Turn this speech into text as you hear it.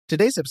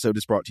Today's episode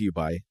is brought to you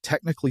by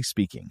Technically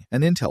Speaking,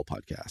 an Intel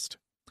podcast.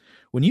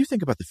 When you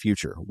think about the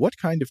future, what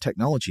kind of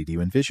technology do you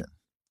envision?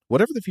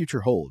 Whatever the future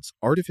holds,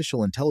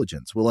 artificial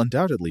intelligence will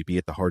undoubtedly be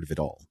at the heart of it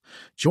all.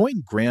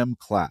 Join Graham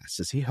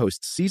Class as he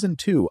hosts Season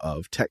 2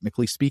 of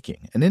Technically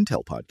Speaking, an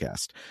Intel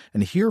podcast,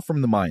 and hear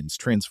from the minds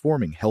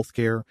transforming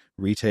healthcare,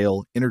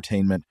 retail,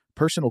 entertainment,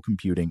 personal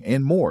computing,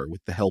 and more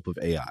with the help of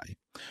AI.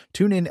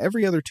 Tune in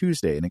every other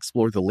Tuesday and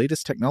explore the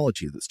latest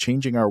technology that's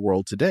changing our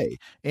world today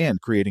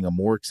and creating a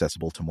more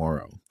accessible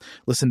tomorrow.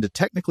 Listen to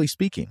Technically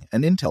Speaking,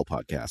 an Intel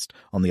podcast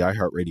on the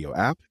iHeartRadio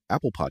app,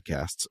 Apple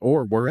Podcasts,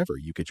 or wherever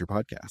you get your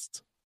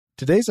podcasts.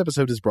 Today's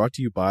episode is brought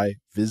to you by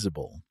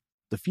Visible.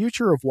 The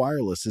future of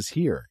wireless is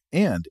here,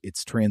 and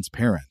it's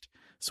transparent.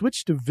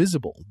 Switch to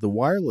Visible, the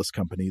wireless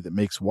company that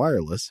makes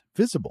wireless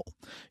visible.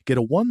 Get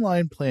a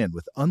one-line plan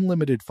with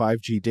unlimited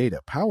 5G data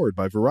powered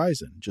by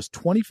Verizon, just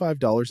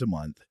 $25 a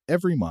month,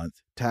 every month,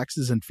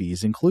 taxes and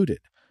fees included.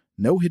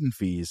 No hidden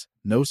fees,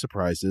 no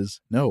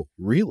surprises, no,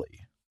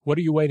 really. What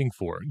are you waiting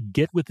for?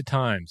 Get with the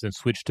times and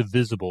switch to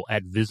Visible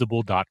at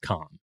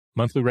Visible.com.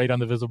 Monthly rate on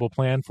the Visible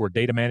plan for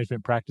data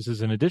management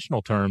practices and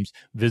additional terms,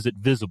 visit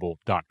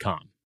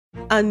Visible.com.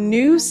 A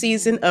new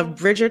season of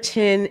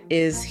Bridgerton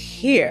is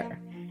here.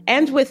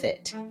 And with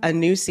it, a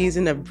new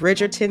season of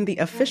Bridgerton, the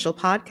official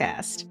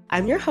podcast.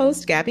 I'm your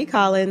host, Gabby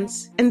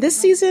Collins, and this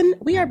season,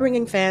 we are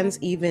bringing fans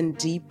even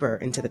deeper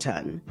into the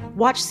ton.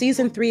 Watch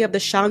Season 3 of the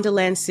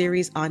Shondaland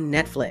series on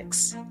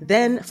Netflix.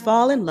 Then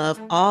fall in love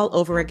all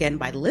over again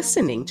by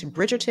listening to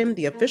Bridgerton,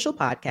 the official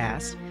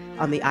podcast,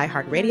 on the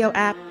iHeartRadio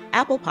app,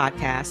 Apple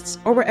Podcasts,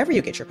 or wherever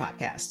you get your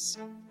podcasts.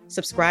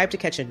 Subscribe to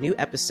catch a new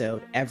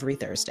episode every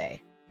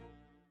Thursday.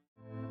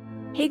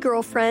 Hey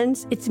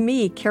girlfriends, it's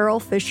me,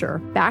 Carol Fisher,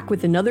 back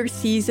with another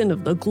season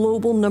of the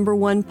global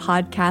 #1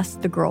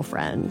 podcast, The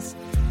Girlfriends.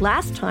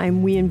 Last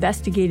time, we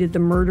investigated the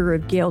murder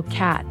of Gail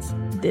Katz.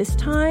 This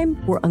time,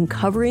 we're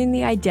uncovering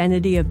the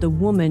identity of the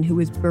woman who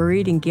was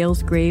buried in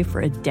Gail's grave for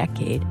a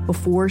decade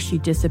before she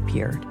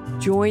disappeared.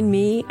 Join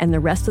me and the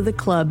rest of the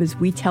club as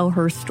we tell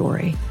her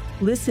story.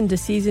 Listen to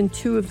Season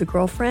 2 of The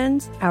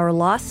Girlfriends, Our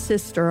Lost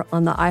Sister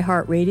on the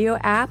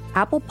iHeartRadio app,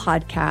 Apple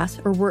Podcasts,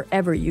 or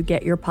wherever you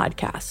get your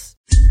podcasts.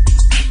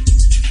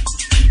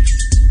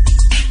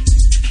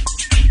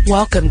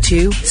 Welcome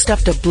to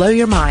Stuff to Blow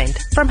Your Mind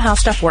from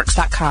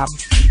HowStuffWorks.com.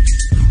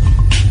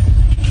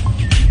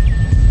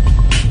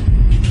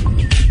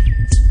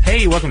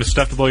 Hey, welcome to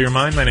Stuff to Blow Your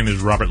Mind. My name is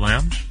Robert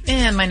Lamb.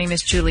 And my name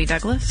is Julie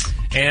Douglas.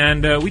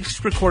 And we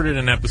just recorded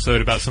an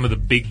episode about some of the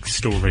big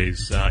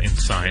stories in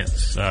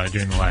science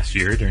during the last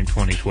year, during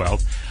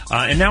 2012.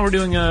 And now we're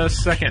doing a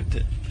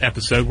second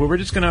episode where we're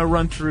just going to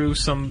run through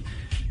some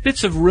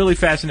bits of really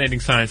fascinating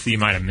science that you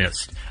might have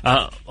missed.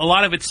 A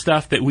lot of it's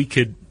stuff that we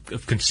could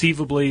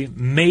conceivably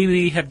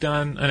maybe have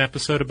done an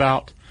episode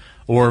about,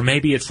 or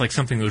maybe it's like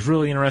something that was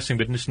really interesting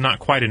but just not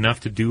quite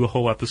enough to do a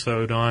whole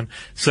episode on.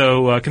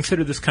 So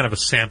consider this kind of a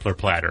sampler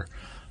platter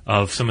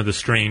of some of the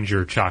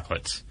stranger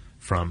chocolates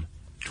from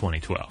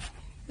 2012.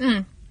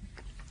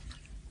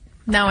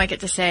 Now I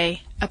get to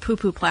say a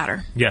poo-poo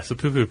platter. Yes, a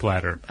poo-poo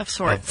platter of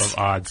sorts of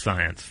odd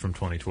science from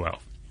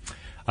 2012.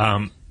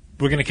 We're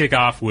going to kick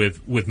off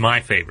with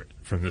my favorite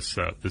from this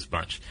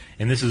bunch,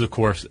 and this is of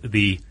course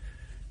the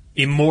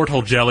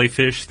immortal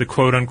jellyfish, the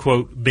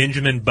quote-unquote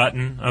Benjamin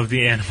Button of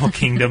the animal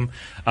kingdom.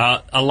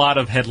 A lot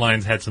of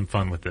headlines had some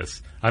fun with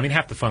this. I mean,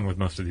 half the fun with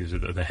most of these are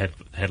the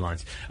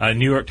headlines.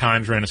 New York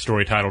Times ran a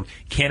story titled,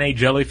 "Can a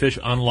Jellyfish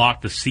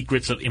Unlock the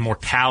Secrets of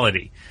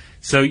Immortality?"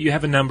 So you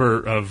have a number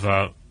of,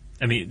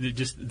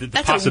 just the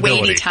That's possibility.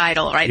 A weighty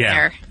title right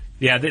there.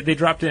 Yeah, they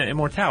dropped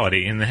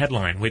immortality in the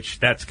headline, which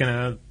that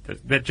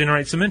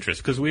generates some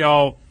interest, because we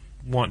all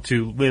want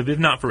to live, if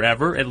not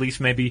forever, at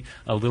least maybe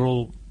a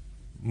little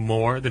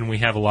more than we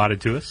have allotted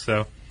to us.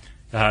 So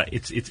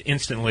it's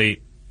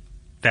instantly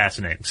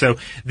fascinating. So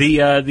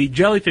the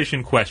jellyfish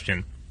in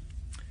question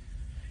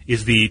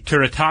is the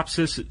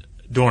Turritopsis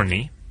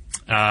dohrnii,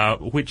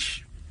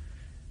 which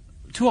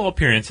to all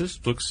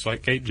appearances looks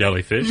like a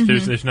jellyfish.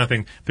 Mm-hmm. There's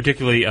nothing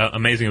particularly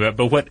amazing about it.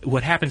 But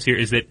what happens here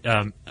is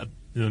that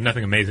there's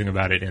nothing amazing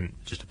about it in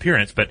just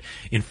appearance, but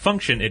in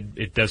function,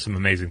 it does some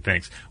amazing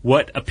things.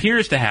 What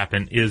appears to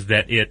happen is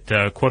that it,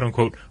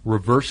 quote-unquote,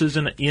 reverses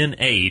in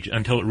age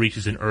until it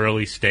reaches an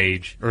earlier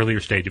stage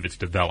of its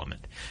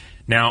development.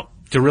 Now,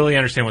 to really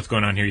understand what's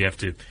going on here, you have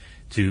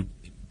to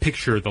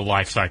picture the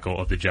life cycle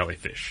of the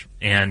jellyfish.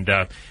 And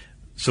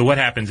so what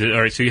happens is,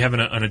 all right, so you have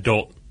an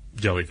adult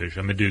jellyfish,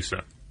 a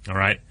medusa, all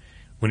right?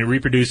 When it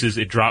reproduces,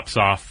 it drops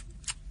off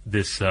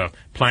this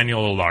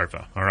planula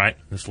larva, all right?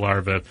 This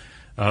larva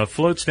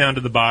floats down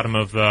to the bottom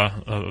of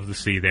the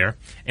sea there,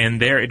 and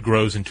there it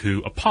grows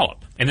into a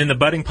polyp. And then the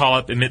budding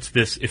polyp emits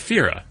this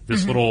ephira,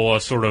 this little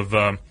sort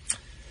of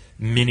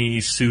mini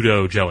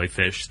pseudo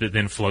jellyfish that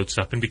then floats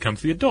up and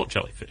becomes the adult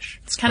jellyfish.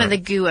 It's kind of the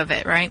goo of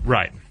it, right?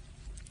 Right.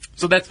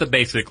 So that's the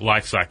basic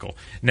life cycle.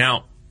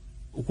 Now,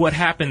 what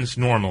happens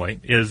normally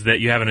is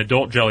that you have an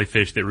adult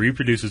jellyfish that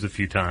reproduces a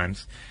few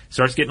times,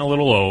 starts getting a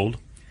little old,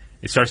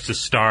 it starts to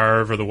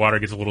starve or the water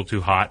gets a little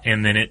too hot,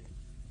 and then it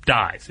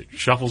dies. It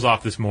shuffles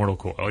off this mortal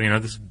coil.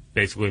 This is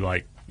basically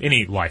like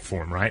any life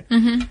form, right?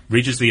 Mm-hmm.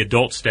 Reaches the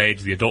adult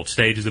stage. The adult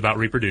stage is about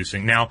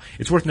reproducing. Now,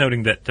 it's worth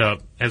noting that,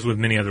 as with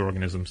many other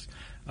organisms,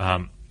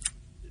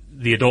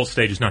 the adult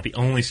stage is not the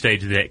only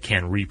stage that it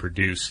can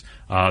reproduce.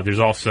 There's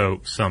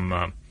also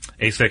some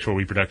asexual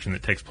reproduction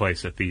that takes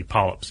place at the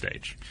polyp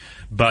stage.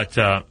 But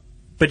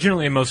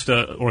generally in most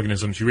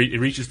organisms, it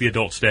reaches the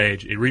adult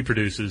stage, it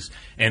reproduces,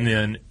 and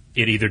then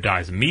it either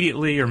dies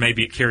immediately or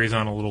maybe it carries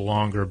on a little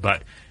longer,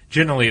 but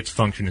generally its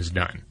function is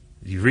done.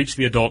 You've reached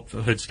the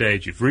adulthood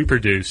stage, you've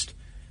reproduced,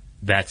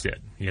 that's it.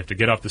 You have to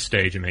get off the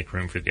stage and make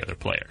room for the other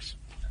players.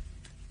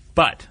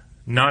 But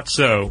not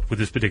so with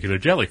this particular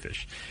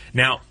jellyfish.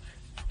 Now,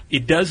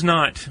 it does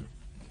not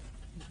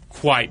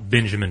quite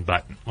Benjamin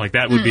Button. Like,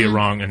 that would be a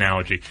wrong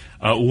analogy.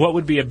 What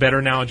would be a better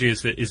analogy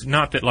is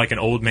not that like an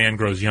old man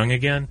grows young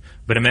again,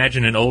 but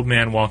imagine an old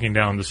man walking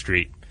down the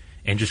street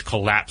and just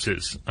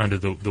collapses under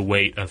the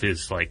weight of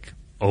his like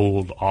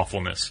old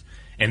awfulness,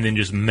 and then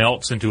just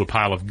melts into a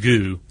pile of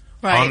goo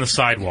on the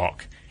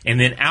sidewalk, and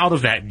then out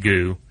of that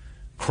goo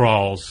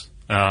crawls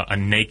a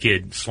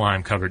naked,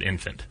 slime-covered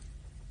infant,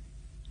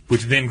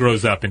 which then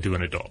grows up into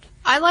an adult.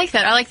 I like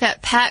that. I like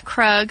that. Pat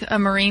Krug, a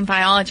marine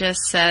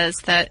biologist, says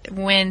that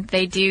when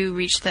they do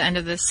reach the end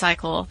of this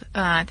cycle,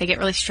 they get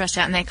really stressed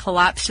out and they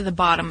collapse to the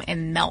bottom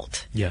and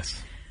melt.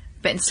 Yes.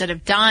 But instead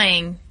of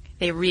dying,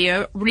 they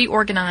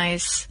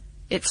reorganize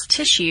its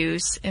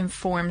tissues and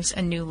forms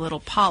a new little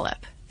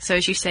polyp. So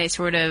as you say,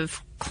 sort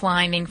of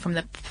climbing from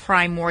the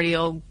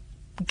primordial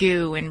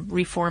goo and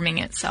reforming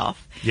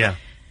itself. Yeah.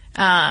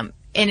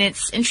 And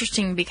it's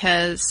interesting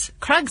because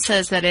Krug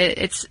says that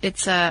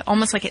it's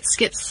almost like it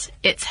skips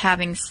its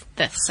having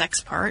the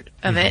sex part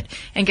of it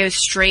and goes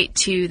straight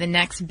to the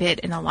next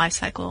bit in the life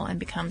cycle and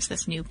becomes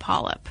this new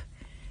polyp.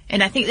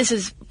 And I think this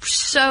is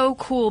so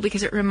cool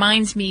because it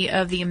reminds me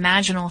of the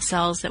imaginal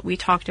cells that we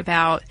talked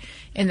about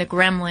in the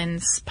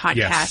Gremlins podcast.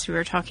 Yes. We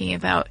were talking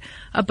about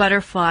a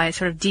butterfly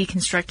sort of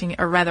deconstructing,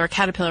 or rather a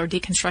caterpillar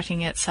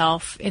deconstructing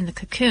itself in the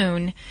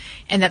cocoon,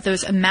 and that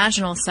those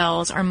imaginal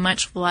cells are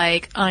much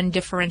like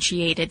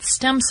undifferentiated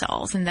stem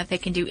cells, and that they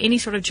can do any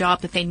sort of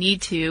job that they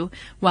need to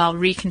while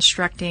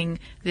reconstructing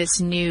this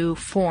new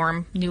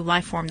form, new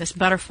life form, this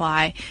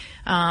butterfly,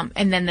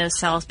 and then those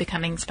cells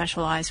becoming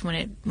specialized when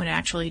it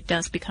actually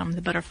does become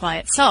the butterfly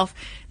itself.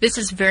 This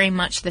is very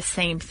much the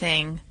same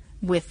thing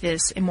with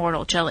this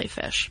immortal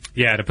jellyfish.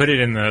 Yeah, to put it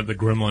in the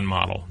gremlin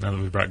model, now that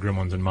we've brought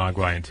gremlins and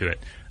mogwai into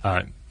it,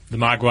 the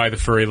mogwai, the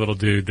furry little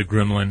dude, the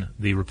gremlin,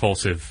 the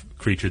repulsive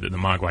creature that the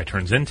mogwai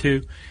turns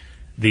into.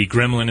 The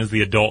gremlin is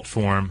the adult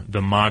form,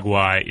 the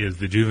mogwai is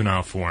the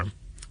juvenile form,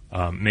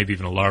 maybe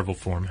even a larval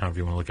form, however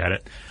you want to look at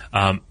it.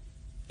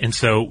 And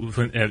so,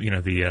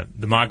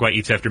 the mogwai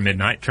eats after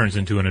midnight, turns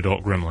into an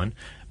adult gremlin.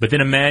 But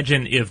then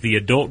imagine if the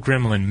adult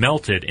gremlin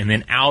melted, and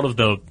then out of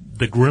the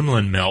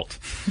gremlin melt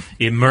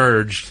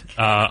emerged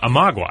a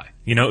mogwai.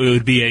 It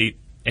would be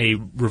a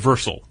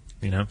reversal.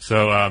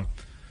 So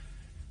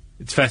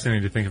it's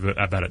fascinating to think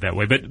about it that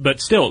way. But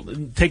still,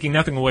 taking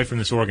nothing away from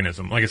this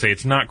organism. Like I say,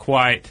 it's not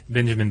quite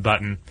Benjamin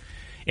Button,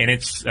 and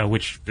it's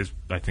which is,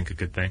 I think, a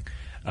good thing.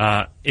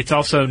 It's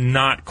also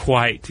not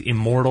quite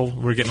immortal.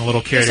 We're getting a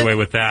little carried away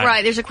with that.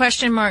 Right. There's a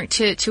question mark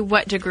to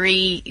what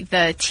degree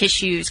the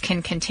tissues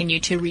can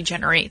continue to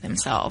regenerate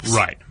themselves.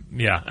 Right.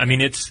 Yeah. I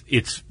mean,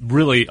 it's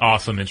really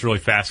awesome. It's really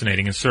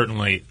fascinating, and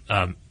certainly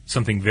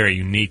something very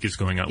unique is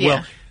going on.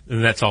 Yeah.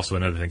 Well, that's also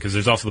another thing, because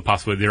there's also the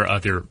possibility there are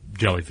other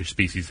jellyfish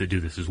species that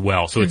do this as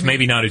well. So it's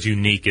maybe not as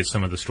unique as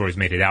some of the stories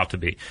made it out to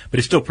be, but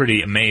it's still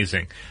pretty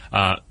amazing.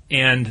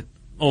 And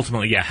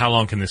ultimately, how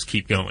long can this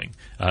keep going?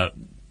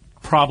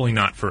 Probably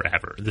not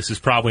forever. This is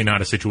probably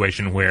not a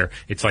situation where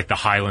it's like the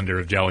Highlander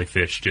of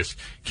jellyfish just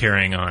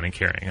carrying on and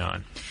carrying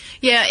on.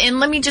 Yeah, and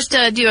let me just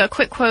do a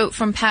quick quote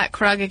from Pat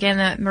Krug, again,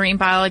 the marine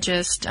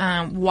biologist,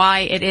 why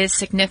it is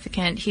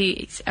significant.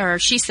 She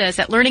says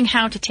that learning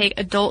how to take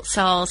adult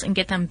cells and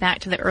get them back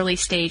to the early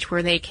stage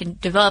where they can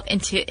develop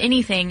into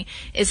anything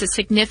is a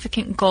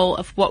significant goal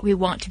of what we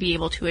want to be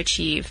able to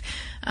achieve.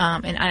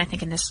 And I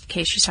think in this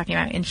case she's talking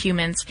about in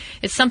humans.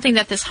 It's something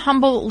that this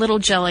humble little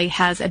jelly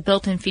has a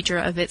built-in feature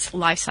of its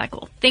life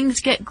cycle.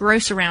 Things get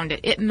gross around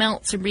it. It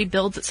melts and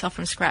rebuilds itself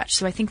from scratch.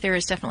 So I think there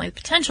is definitely the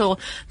potential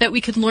that we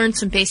could learn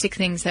some basic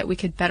things that we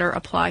could better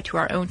apply to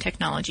our own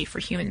technology for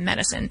human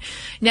medicine.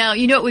 Now,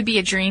 what would be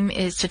a dream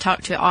is to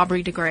talk to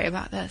Aubrey de Grey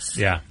about this.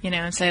 Yeah.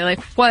 And say, like,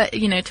 what,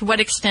 to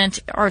what extent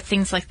are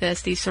things like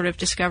this, these sort of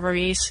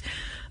discoveries,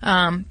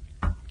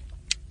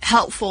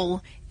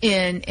 helpful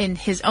in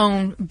his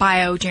own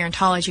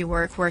biogerontology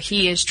work, where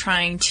he is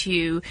trying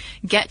to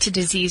get to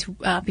disease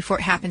before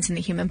it happens in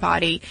the human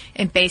body,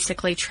 and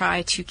basically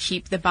try to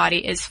keep the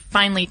body as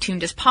finely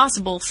tuned as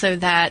possible, so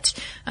that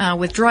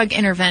with drug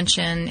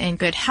intervention and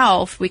good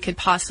health, we could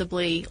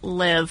possibly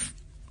live,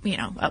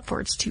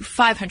 upwards to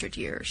 500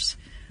 years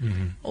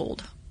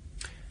old.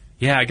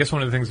 Yeah, I guess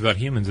one of the things about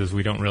humans is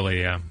we don't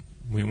really,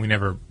 we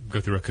never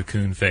go through a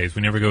cocoon phase.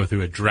 We never go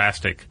through a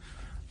drastic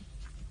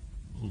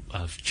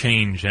of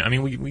change. I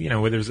mean,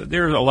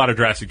 there are a lot of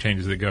drastic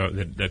changes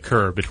that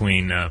occur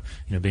between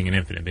being an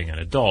infant and being an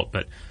adult.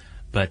 But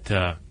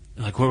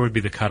like, what would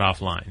be the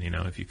cutoff line?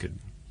 If you could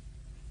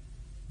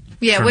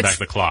turn back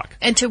the clock.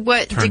 And to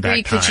what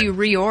degree could you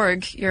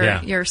reorg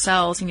your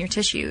cells and your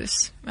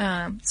tissues?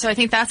 So I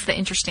think that's the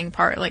interesting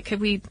part. Like, could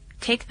we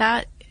take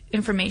that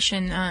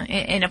information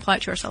and apply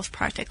it to ourselves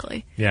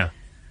practically? Yeah.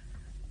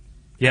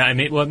 Yeah,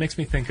 it makes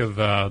me think of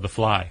The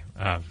Fly,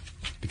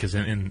 because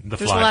in The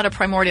Fly... There's a lot of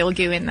primordial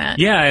goo in that.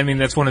 Yeah, I mean,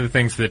 that's one of the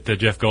things that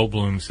Jeff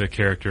Goldblum's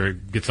character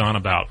gets on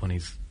about when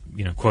he's,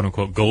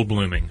 quote-unquote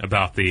Goldbluming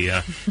about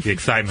the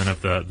excitement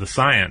of the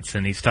science,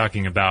 and he's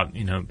talking about,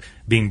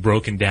 being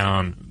broken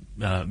down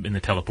in the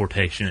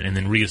teleportation and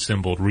then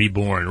reassembled,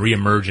 reborn,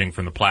 reemerging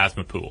from the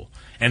plasma pool.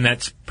 And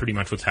that's pretty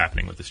much what's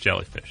happening with this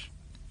jellyfish.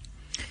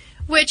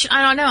 Which,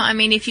 I don't know. I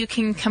mean, if you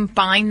can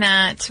combine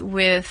that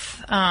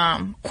with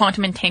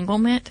quantum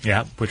entanglement,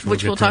 which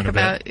we'll talk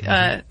about,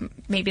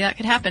 maybe that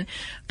could happen.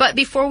 But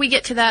before we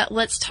get to that,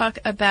 let's talk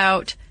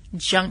about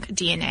junk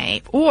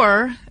DNA,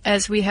 or,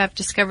 as we have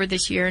discovered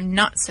this year,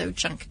 not so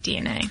junk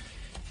DNA.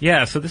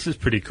 Yeah, so this is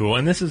pretty cool.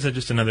 And this is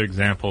just another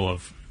example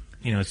of,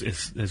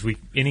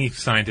 any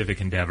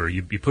scientific endeavor,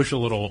 you push a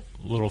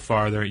little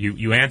farther,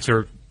 you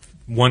answer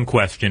one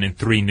question and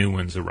 3 new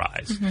ones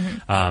arise.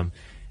 Mm-hmm.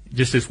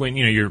 Just as when,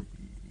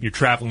 you're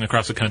traveling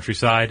across the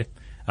countryside,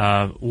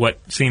 what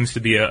seems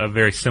to be a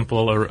very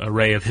simple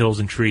array of hills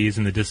and trees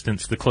in the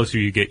distance, the closer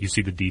you get, you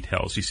see the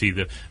details. You see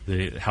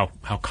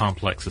how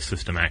complex the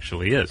system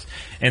actually is.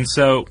 And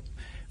so,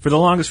 for the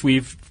longest,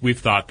 we've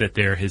thought that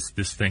there is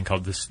this thing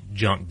called this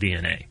junk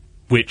DNA,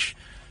 which,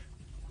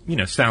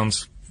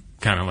 sounds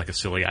kind of like a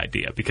silly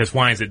idea, because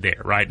why is it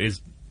there, right?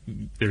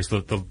 There's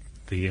the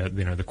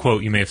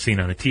quote you may have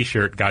seen on a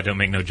T-shirt, "God don't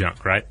make no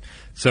junk," right?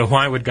 So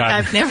why would God?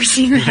 I've never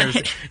seen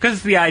that. Because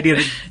it's the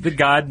idea that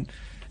God,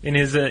 in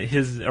his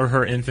or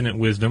her infinite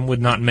wisdom,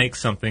 would not make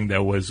something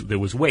that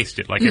was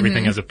wasted. Like,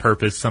 everything has a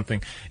purpose.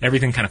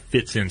 Everything kind of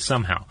fits in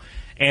somehow.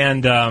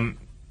 And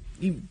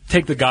you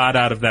take the God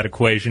out of that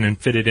equation and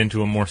fit it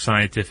into a more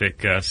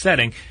scientific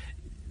setting,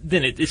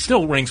 then it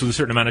still rings with a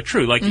certain amount of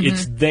truth. Like,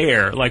 it's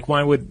there. Like,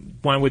 why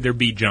would there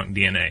be junk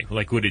DNA?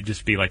 Like, would it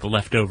just be like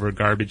leftover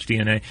garbage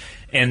DNA?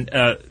 And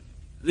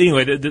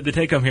anyway, the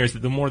take home here is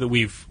that the more that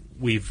we've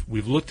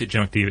looked at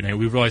junk DNA,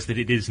 we've realized that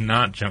it is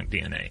not junk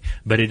DNA,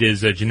 but it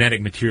is a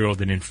genetic material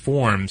that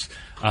informs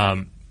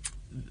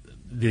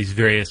these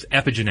various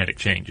epigenetic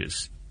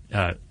changes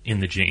in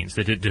the genes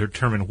that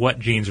determine what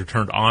genes are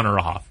turned on or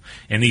off.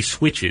 And these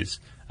switches,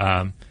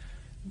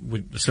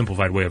 with a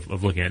simplified way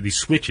of looking at it, these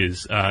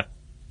switches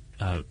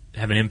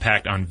have an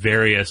impact on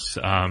various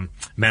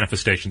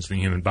manifestations in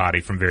the human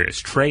body, from various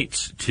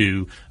traits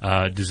to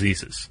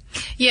diseases.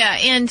 Yeah,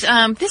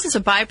 and this is a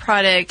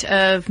byproduct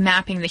of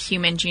mapping the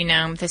human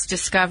genome, this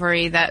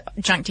discovery that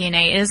junk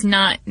DNA is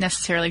not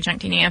necessarily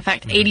junk DNA. In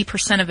fact,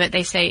 80% of it,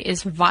 they say,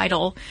 is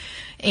vital.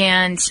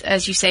 And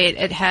as you say,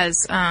 it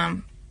has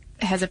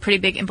a pretty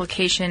big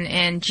implication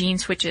in gene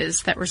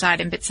switches that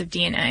reside in bits of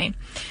DNA.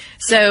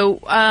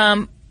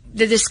 So,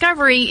 the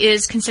discovery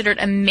is considered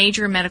a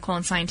major medical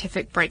and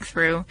scientific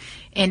breakthrough,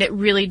 and it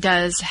really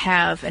does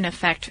have an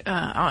effect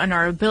on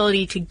our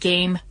ability to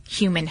game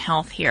human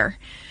health here.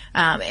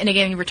 And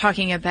again, we're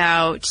talking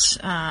about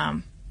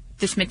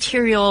this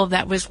material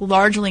that was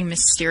largely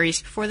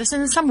mysterious before this,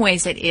 and in some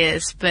ways it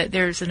is, but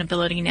there's an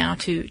ability now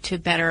to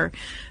better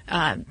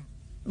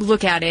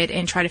look at it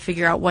and try to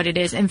figure out what it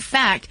is. In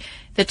fact,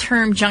 the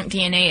term junk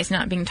DNA is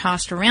not being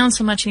tossed around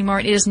so much anymore.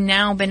 It has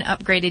now been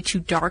upgraded to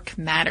dark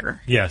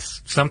matter.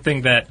 Yes,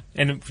 something that,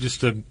 and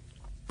just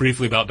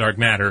briefly about dark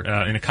matter,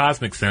 in a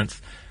cosmic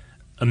sense,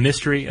 a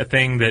mystery, a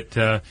thing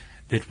that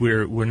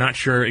we're not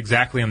sure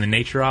exactly on the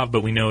nature of,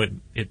 but we know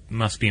it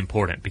must be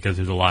important because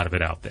there's a lot of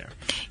it out there.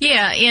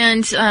 Yeah,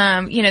 and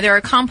there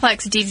are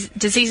complex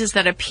diseases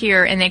that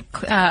appear, and they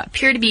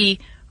appear to be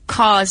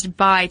caused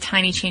by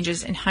tiny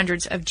changes in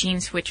hundreds of gene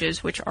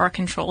switches, which are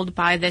controlled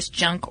by this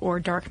junk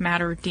or dark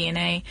matter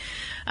DNA.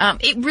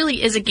 It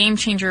really is a game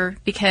changer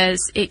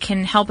because it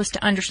can help us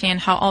to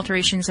understand how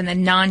alterations in the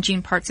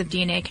non-gene parts of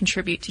DNA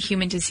contribute to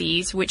human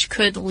disease, which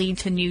could lead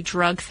to new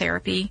drug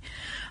therapy.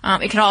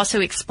 It could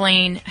also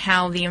explain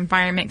how the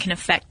environment can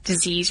affect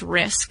disease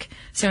risk.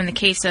 So in the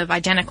case of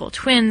identical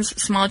twins,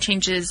 small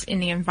changes in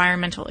the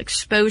environmental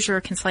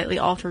exposure can slightly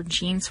alter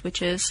gene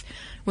switches,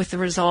 with the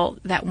result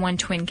that one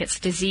twin gets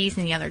disease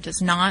and the other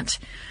does not.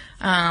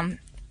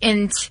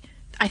 And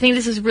I think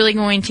this is really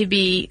going to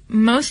be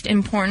most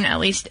important, at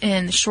least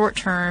in the short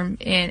term,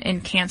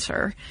 in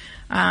cancer.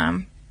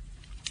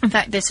 In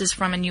fact, this is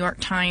from a New York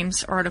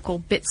Times article,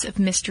 Bits of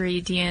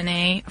Mystery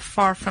DNA,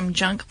 Far from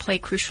Junk Play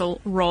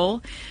Crucial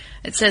Role.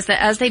 It says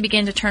that as they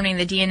began determining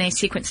the DNA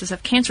sequences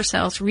of cancer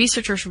cells,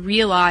 researchers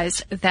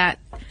realized that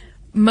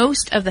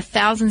most of the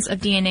thousands of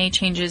DNA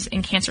changes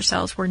in cancer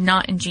cells were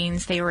not in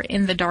genes, they were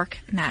in the dark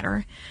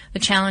matter. The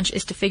challenge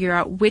is to figure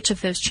out which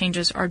of those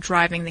changes are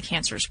driving the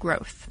cancer's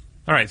growth.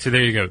 All right, so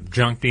there you go.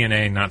 Junk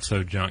DNA, not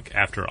so junk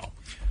after all.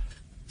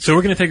 So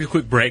we're going to take a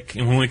quick break,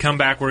 and when we come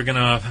back, we're going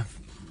to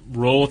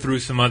roll through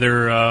some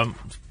other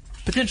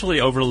potentially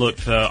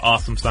overlooked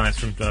awesome science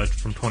from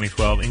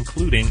 2012,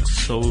 including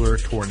solar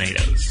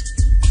tornadoes.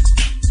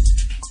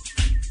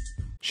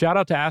 Shout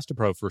out to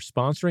Astepro for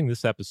sponsoring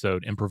this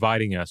episode and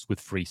providing us with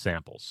free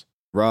samples.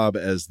 Rob,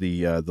 as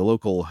the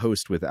local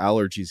host with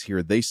allergies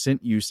here, they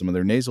sent you some of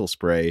their nasal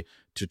spray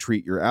to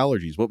treat your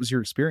allergies. What was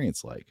your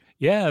experience like?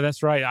 Yeah,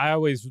 that's right. I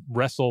always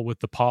wrestle with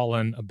the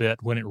pollen a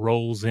bit when it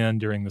rolls in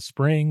during the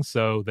spring,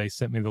 so they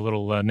sent me the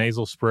little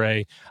nasal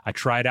spray. I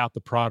tried out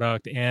the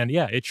product, and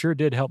yeah, it sure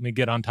did help me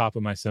get on top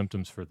of my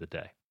symptoms for the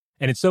day.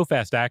 And it's so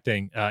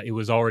fast-acting, it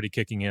was already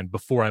kicking in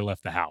before I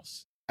left the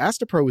house.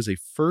 Astepro is a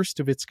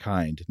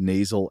first-of-its-kind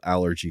nasal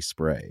allergy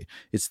spray.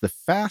 It's the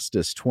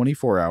fastest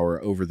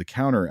 24-hour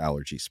over-the-counter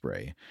allergy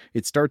spray.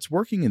 It starts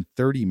working in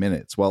 30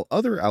 minutes, while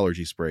other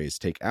allergy sprays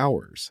take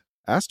hours.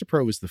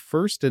 Astepro is the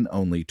first and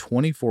only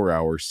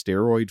 24-hour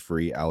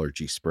steroid-free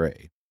allergy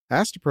spray.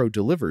 Astepro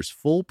delivers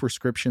full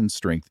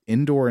prescription-strength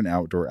indoor and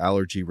outdoor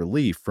allergy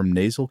relief from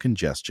nasal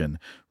congestion,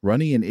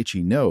 runny and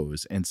itchy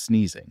nose, and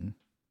sneezing.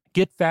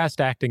 Get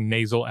fast-acting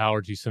nasal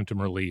allergy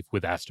symptom relief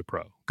with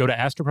Astepro. Go to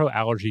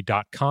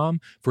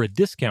asteproallergy.com for a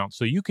discount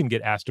so you can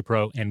get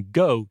Astepro and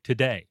go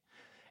today.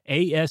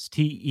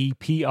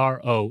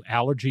 ASTEPRO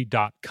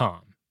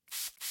allergy.com.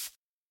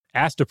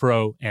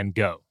 Astepro and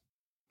go.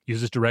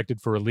 Use as directed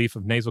for relief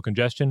of nasal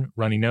congestion,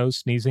 runny nose,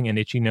 sneezing, and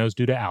itchy nose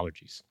due to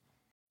allergies.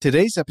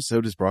 Today's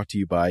episode is brought to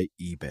you by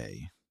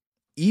eBay.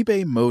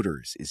 eBay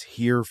Motors is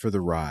here for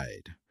the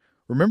ride.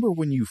 Remember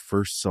when you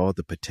first saw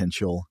the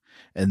potential?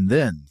 And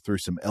then, through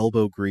some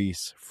elbow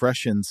grease,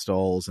 fresh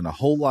installs, and a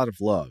whole lot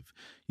of love,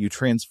 you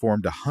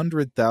transformed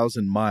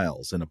 100,000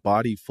 miles and a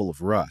body full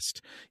of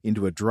rust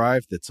into a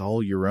drive that's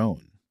all your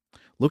own.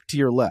 Look to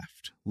your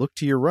left. Look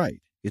to your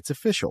right. It's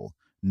official.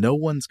 No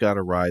one's got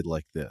a ride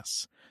like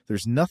this.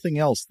 There's nothing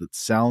else that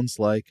sounds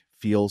like,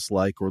 feels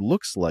like, or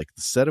looks like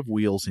the set of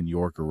wheels in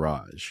your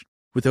garage.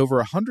 With over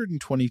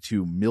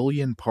 122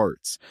 million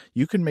parts,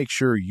 you can make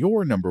sure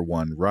your number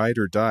one ride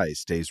or die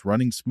stays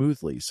running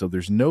smoothly, so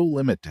there's no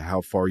limit to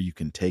how far you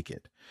can take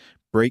it.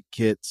 Brake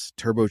kits,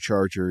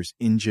 turbochargers,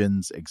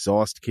 engines,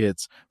 exhaust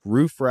kits,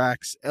 roof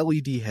racks,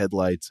 LED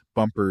headlights,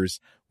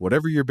 bumpers,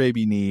 whatever your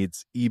baby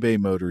needs, eBay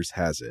Motors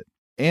has it.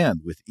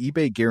 And with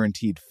eBay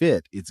Guaranteed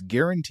Fit, it's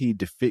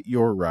guaranteed to fit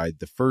your ride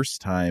the first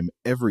time,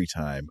 every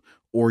time,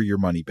 or your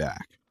money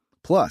back.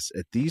 Plus,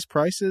 at these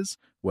prices,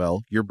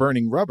 well, you're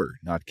burning rubber,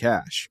 not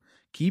cash.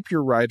 Keep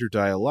your ride or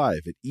die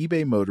alive at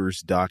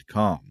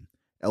ebaymotors.com.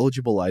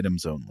 Eligible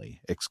items only.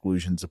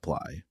 Exclusions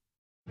apply.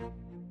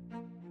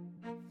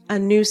 A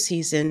new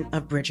season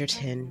of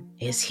Bridgerton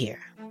is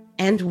here.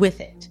 And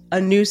with it, a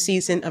new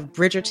season of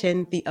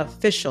Bridgerton, the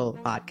official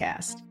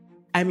podcast.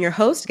 I'm your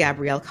host,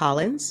 Gabrielle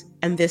Collins,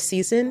 and this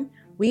season,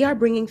 we are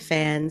bringing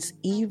fans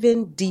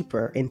even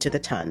deeper into the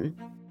ton.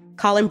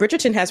 Colin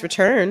Bridgerton has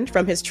returned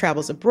from his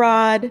travels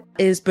abroad.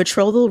 Is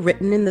betrothal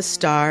written in the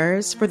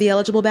stars for the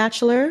eligible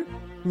bachelor?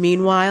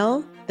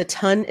 Meanwhile, the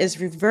ton is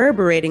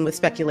reverberating with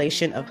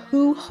speculation of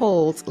who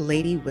holds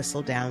Lady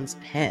Whistledown's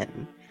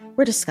pen.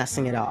 We're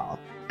discussing it all.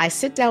 I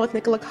sit down with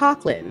Nicola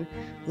Coughlan,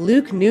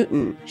 Luke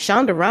Newton,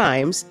 Shonda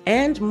Rhimes,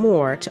 and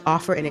more to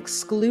offer an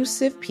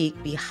exclusive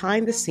peek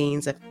behind the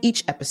scenes of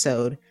each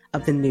episode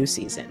of the new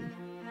season.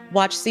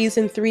 Watch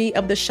season 3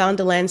 of the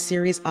Shondaland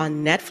series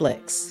on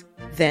Netflix.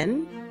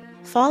 Then,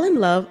 fall in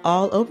love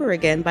all over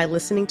again by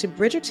listening to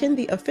Bridgerton,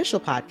 the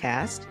official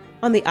podcast,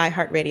 on the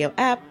iHeartRadio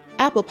app,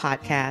 Apple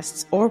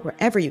Podcasts, or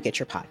wherever you get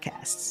your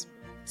podcasts.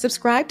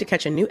 Subscribe to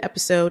catch a new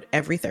episode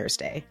every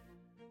Thursday.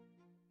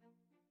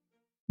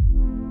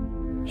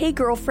 Hey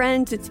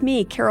girlfriends, it's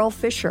me, Carol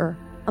Fisher.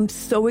 I'm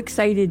so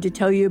excited to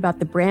tell you about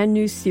the brand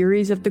new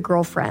series of The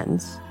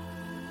Girlfriends.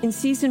 In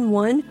season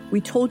 1, we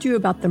told you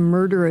about the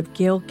murder of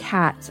Gail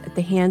Katz at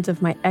the hands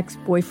of my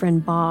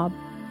ex-boyfriend Bob.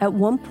 At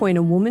one point,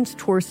 a woman's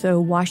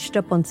torso washed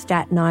up on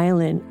Staten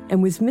Island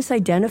and was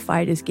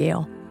misidentified as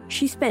Gail.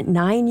 She spent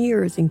 9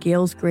 years in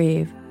Gail's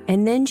grave,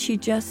 and then she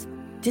just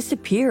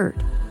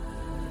disappeared.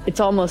 It's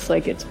almost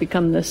like it's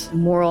become this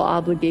moral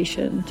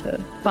obligation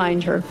to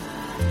find her.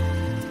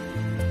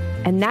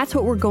 And that's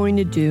what we're going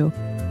to do.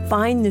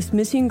 Find this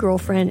missing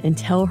girlfriend and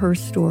tell her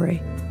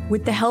story.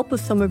 With the help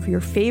of some of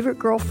your favorite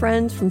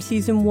girlfriends from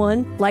season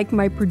 1, like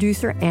my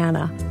producer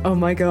Anna. Oh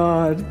my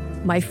God.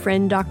 My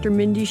friend Dr.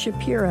 Mindy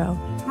Shapiro.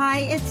 Hi,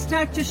 it's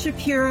Dr.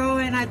 Shapiro,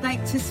 and I'd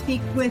like to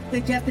speak with the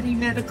Deputy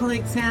Medical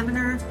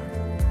Examiner.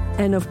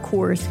 And of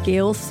course,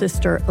 Gail's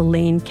sister,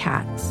 Elaine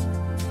Katz.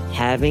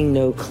 Having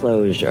no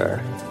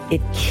closure,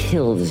 it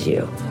kills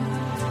you.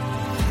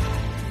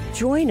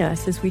 Join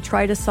us as we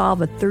try to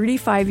solve a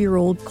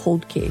 35-year-old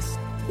cold case.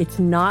 It's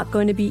not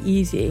going to be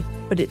easy,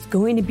 but it's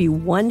going to be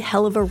one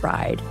hell of a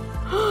ride.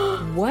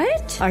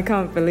 What? I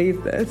can't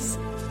believe this.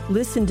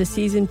 Listen to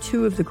season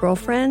 2 of The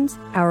Girlfriends,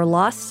 Our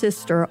Lost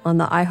Sister on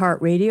the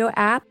iHeartRadio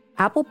app,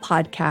 Apple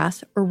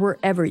Podcasts, or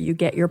wherever you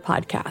get your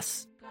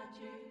podcasts.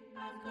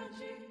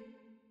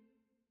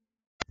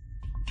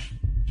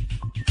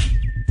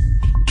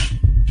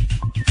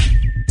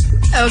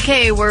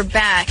 Okay, we're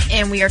back,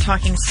 and we are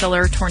talking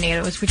solar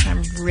tornadoes, which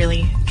I'm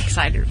really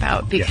excited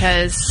about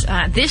because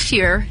this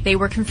year they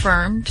were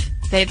confirmed.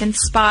 They've been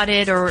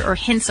spotted, or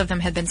hints of them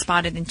had been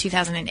spotted in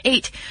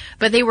 2008,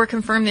 but they were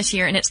confirmed this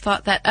year, and it's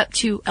thought that up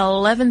to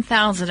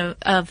 11,000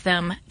 of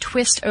them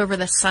twist over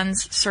the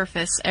sun's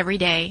surface every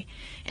day,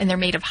 and they're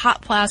made of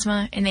hot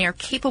plasma, and they are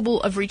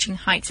capable of reaching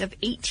heights of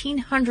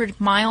 1,800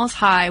 miles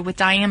high with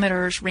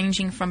diameters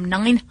ranging from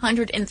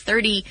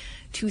 930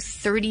 to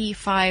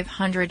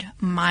 3,500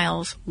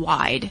 miles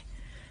wide.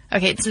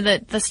 Okay, so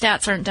the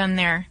stats aren't done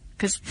there,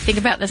 because think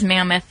about this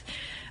mammoth.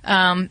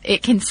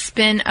 It can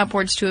spin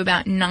upwards to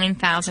about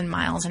 9,000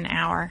 miles an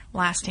hour,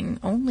 lasting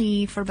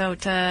only for about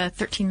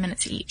 13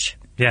 minutes each.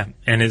 Yeah,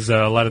 and as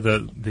a lot of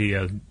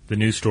the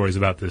news stories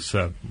about this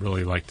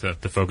really like to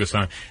focus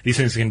on, these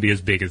things can be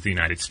as big as the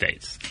United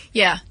States.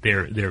 Yeah.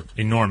 They're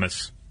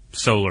enormous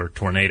solar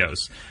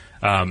tornadoes.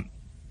 And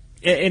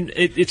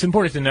it's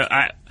important to know,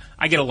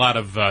 I get a lot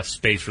of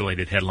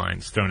space-related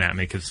headlines thrown at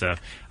me because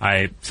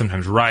I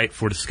sometimes write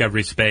for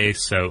Discovery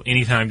Space, so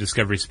anytime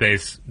Discovery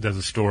Space does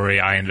a story,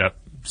 I end up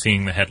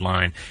seeing the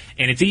headline.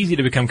 And it's easy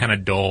to become kind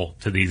of dull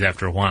to these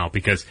after a while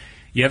because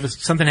you have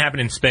something happen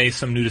in space,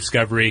 some new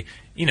discovery.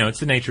 You know, it's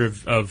the nature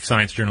of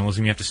science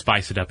journalism. You have to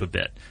spice it up a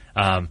bit.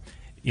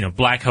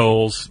 Black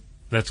holes,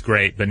 that's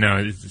great, but no,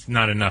 it's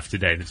not enough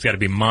today. There's got to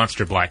be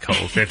monster black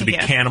holes. They have to be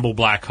cannibal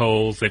black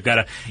holes. They've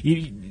got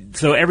to...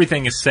 So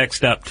everything is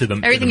sexed up to the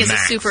Everything to the is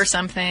max. a super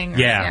something.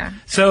 Yeah.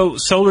 So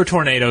solar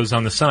tornadoes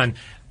on the sun,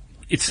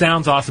 it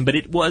sounds awesome, but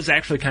it was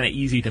actually kind of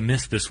easy to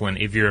miss this one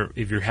if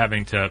you're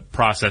having to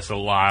process a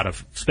lot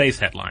of space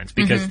headlines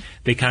because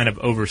they kind of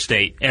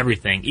overstate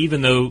everything,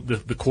 even though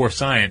the core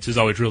science is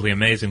always really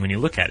amazing when you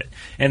look at it.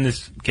 And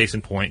this case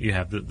in point, you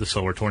have the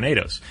solar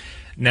tornadoes.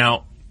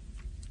 Now,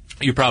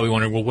 you're probably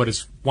wondering, well,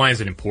 why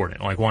is it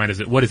important? Like, what does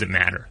it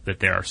matter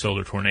that there are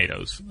solar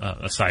tornadoes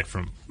aside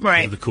from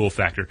the cool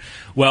factor?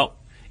 Well,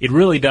 it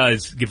really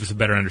does give us a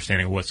better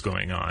understanding of what's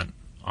going on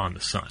the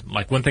sun.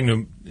 Like, one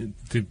thing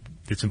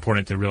that's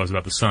important to realize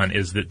about the sun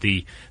is that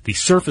the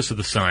surface of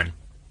the sun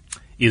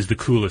is the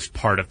coolest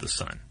part of the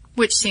sun.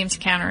 Which seems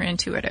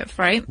counterintuitive,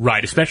 right?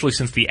 Right, especially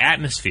since the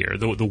atmosphere,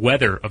 the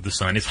weather of the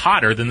sun is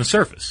hotter than the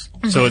surface.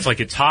 So it's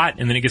like it's hot,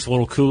 and then it gets a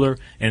little cooler,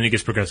 and then it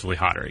gets progressively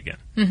hotter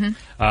again.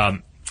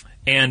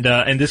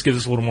 And this gives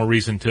us a little more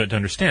reason to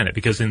understand it,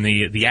 because in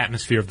the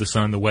atmosphere of the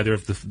sun, the weather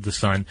of the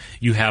sun,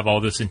 you have all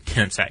this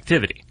intense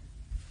activity.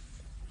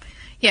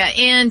 Yeah,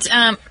 and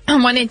I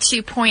wanted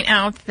to point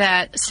out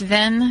that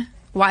Sven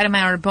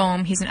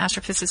Weidemeyer-Bohm, he's an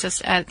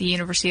astrophysicist at the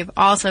University of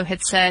Oslo, had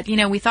said,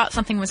 we thought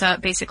something was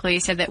up. Basically, he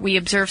said that we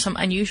observed some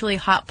unusually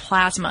hot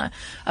plasma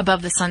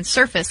above the sun's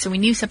surface, so we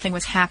knew something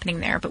was happening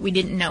there, but we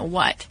didn't know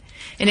what.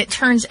 And it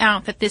turns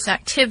out that this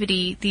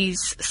activity,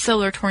 these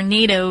solar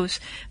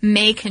tornadoes,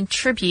 may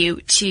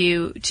contribute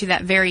to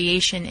that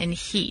variation in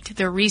heat.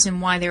 The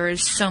reason why there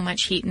is so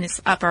much heat in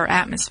this upper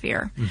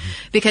atmosphere.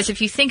 Because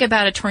if you think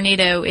about a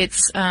tornado,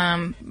 it's,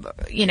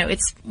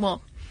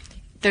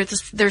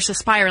 there's a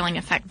spiraling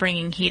effect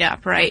bringing heat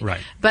up, right?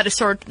 Right. But a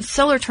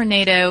solar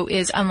tornado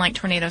is unlike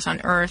tornadoes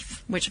on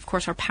Earth, which of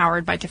course are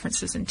powered by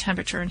differences in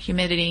temperature and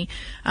humidity.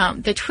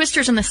 The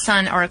twisters in the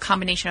sun are a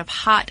combination of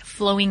hot,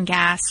 flowing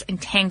gas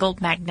and tangled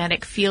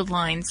magnetic field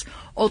lines,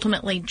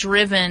 ultimately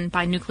driven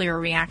by nuclear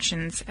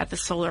reactions at the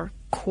solar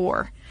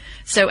core.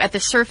 So at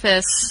the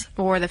surface,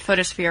 or the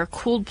photosphere,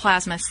 cooled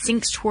plasma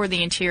sinks toward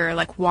the interior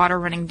like water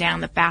running down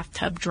the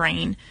bathtub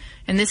drain.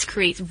 And this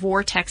creates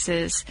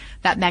vortexes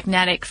that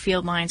magnetic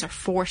field lines are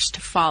forced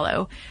to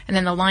follow. And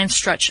then the lines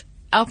stretch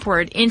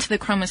upward into the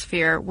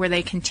chromosphere where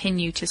they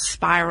continue to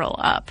spiral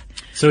up.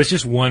 So it's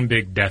just one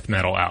big death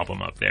metal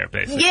album up there,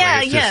 basically.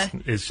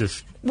 It's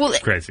just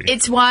crazy.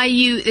 It's why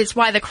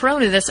the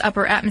corona, this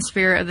upper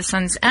atmosphere of the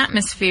sun's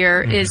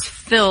atmosphere, is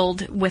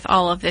filled with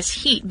all of this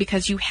heat,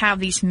 because you have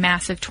these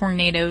massive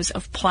tornadoes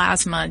of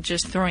plasma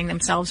just throwing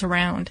themselves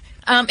around.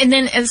 And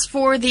then as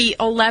for the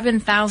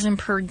 11,000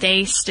 per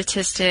day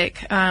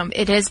statistic,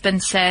 it has been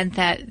said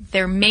that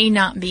there may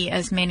not be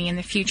as many in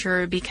the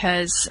future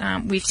because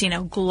we've seen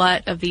a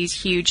glut of these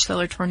huge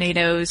solar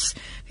tornadoes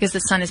because the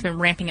sun has been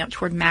ramping up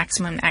toward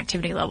maximum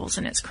activity levels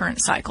in its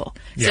current cycle.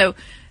 Yeah. So,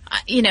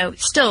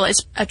 still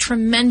it's a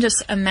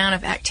tremendous amount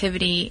of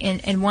activity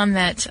and one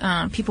that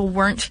people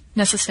weren't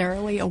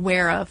necessarily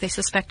aware of. They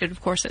suspected,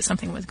 of course, that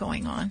something was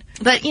going on.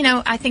 But,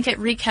 I think it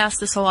recasts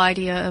this whole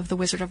idea of the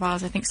Wizard of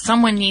Oz. I think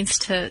someone needs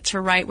to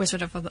write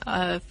Wizard of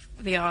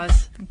the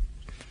Oz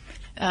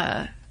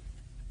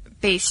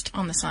based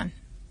on the sun.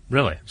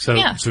 Really? So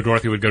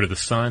Dorothy would go to the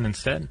sun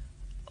instead?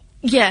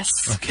 Yes.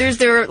 Okay.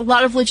 There are a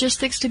lot of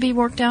logistics to be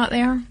worked out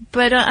there.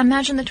 But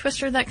imagine the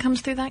twister that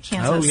comes through that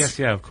Kansas. Oh, yes,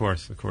 yeah, of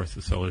course,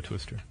 the solar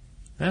twister.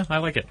 Yeah, I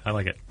like it. All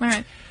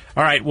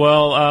right,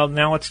 well,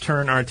 now let's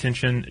turn our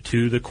attention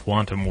to the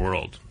quantum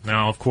world.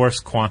 Now, of course,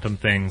 quantum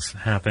things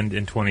happened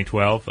in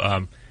 2012,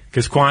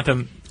 because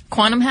quantum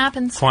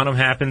happens. Quantum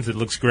happens. It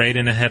looks great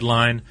in a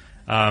headline.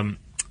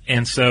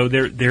 And so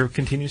there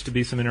continues to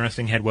be some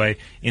interesting headway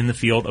in the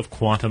field of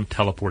quantum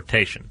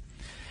teleportation.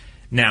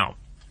 Now,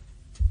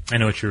 I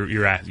know what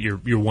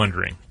you're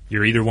wondering.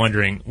 you're either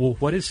wondering, well,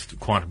 what is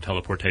quantum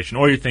teleportation?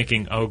 Or you're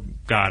thinking, oh,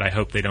 God, I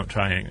hope they don't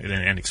try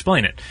and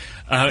explain it.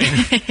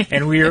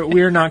 And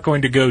we're not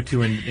going to go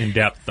too in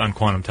depth on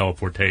quantum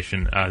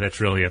teleportation.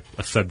 That's really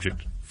a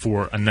subject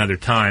for another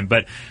time.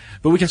 But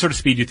we can sort of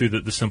speed you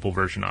through the simple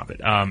version of it.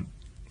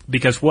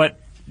 Because what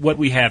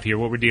we have here,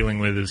 what we're dealing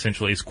with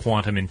essentially is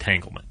quantum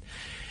entanglement,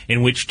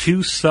 in which two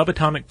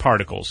subatomic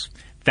particles,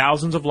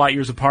 thousands of light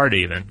years apart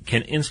even,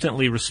 can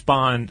instantly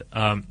respond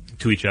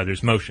to each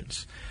other's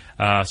motions.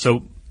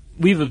 So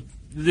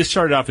this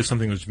started off as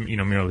something that was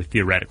merely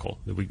theoretical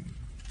that we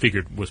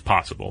figured was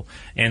possible,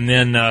 and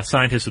then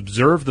scientists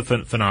observed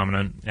the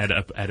phenomenon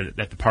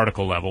at the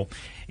particle level,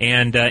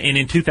 and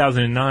in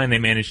 2009 they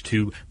managed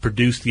to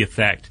produce the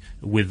effect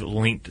with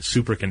linked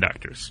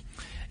superconductors,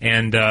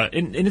 and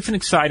it's an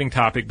exciting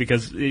topic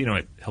because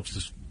it helps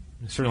us.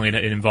 Certainly,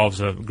 it involves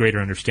a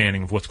greater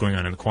understanding of what's going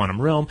on in the quantum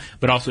realm,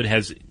 but also it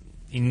has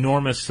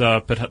enormous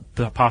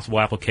possible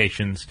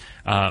applications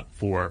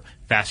for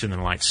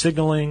faster-than-light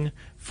signaling,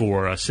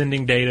 for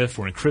sending data,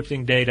 for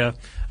encrypting data,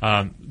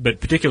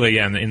 but particularly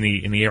in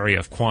the area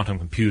of quantum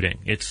computing,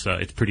 it's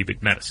pretty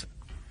big medicine.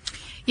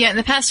 Yeah, in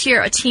the past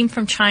year, a team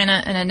from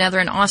China and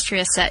another in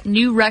Austria set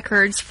new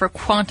records for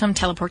quantum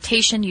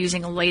teleportation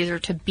using a laser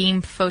to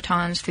beam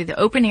photons through the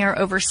open air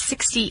over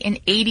 60 and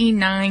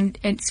 89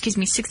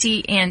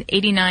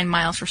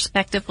 miles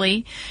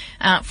respectively.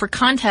 For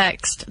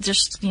context,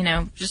 just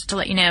to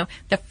let you know,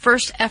 the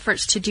first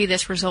efforts to do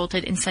this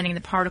resulted in sending the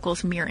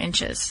particles mere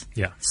inches.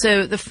 Yeah.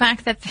 So the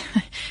fact that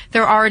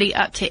they're already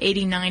up to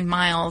 89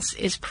 miles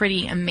is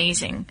pretty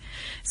amazing.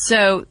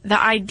 So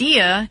the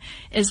idea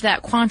is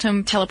that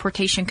quantum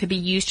teleportation could be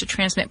used to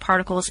transmit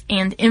particles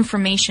and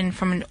information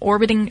from an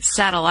orbiting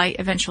satellite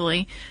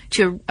eventually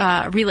to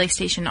a relay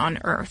station on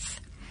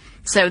Earth.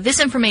 So this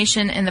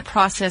information and the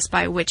process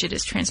by which it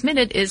is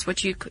transmitted is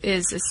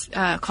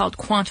called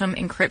quantum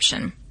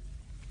encryption.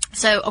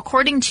 So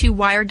according to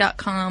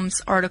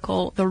Wired.com's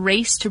article, The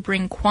Race to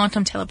Bring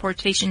Quantum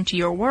Teleportation to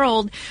Your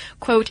World,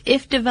 quote,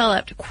 if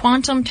developed,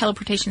 quantum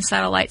teleportation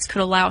satellites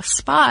could allow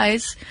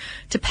spies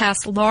to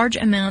pass large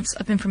amounts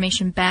of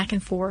information back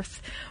and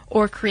forth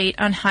or create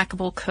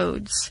unhackable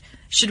codes.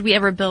 Should we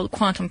ever build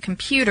quantum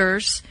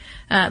computers,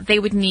 they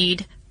would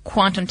need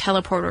quantum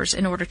teleporters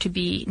in order to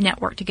be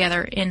networked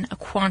together in a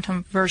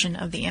quantum version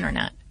of the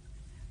Internet.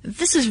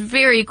 This is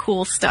very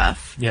cool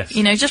stuff. Yes.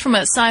 Just from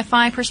a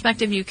sci-fi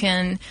perspective, you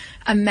can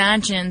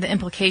imagine the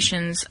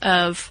implications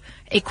of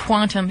a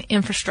quantum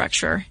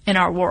infrastructure in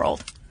our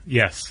world.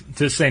 Yes.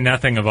 To say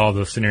nothing of all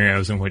the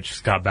scenarios in which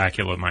Scott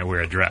Bakula might wear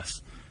a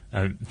dress.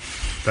 So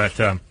that's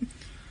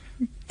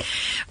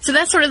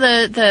sort of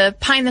the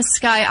pie in the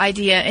sky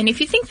idea. And if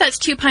you think that's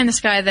too pie in the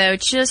sky, though,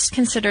 just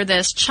consider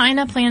this.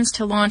 China plans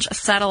to launch a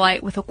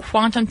satellite with a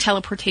quantum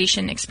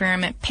teleportation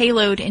experiment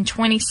payload in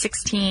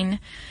 2016.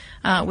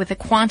 With a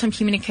quantum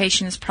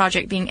communications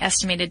project being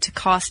estimated to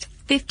cost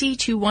 $50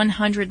 to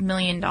 $100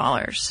 million.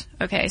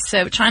 Okay,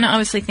 so China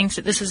obviously thinks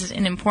that this is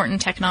an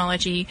important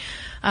technology.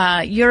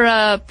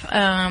 Europe,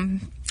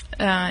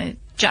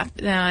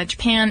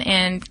 Japan,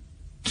 and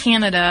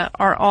Canada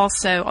are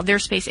also, their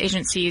space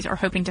agencies are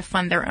hoping to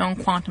fund their own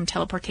quantum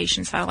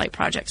teleportation satellite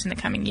projects in the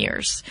coming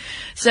years.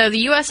 So the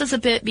U.S. is a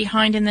bit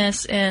behind in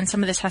this, and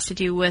some of this has to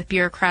do with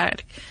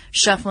bureaucratic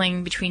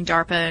shuffling between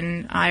DARPA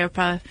and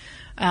IOPA.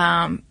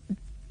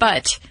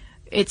 But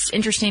it's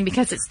interesting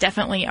because it's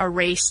definitely a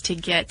race to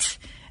get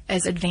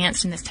as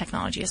advanced in this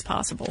technology as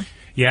possible.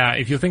 Yeah,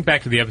 if you think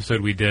back to the episode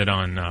we did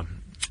on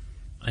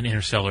an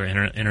interstellar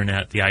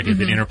internet, the idea of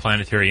the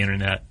interplanetary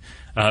internet,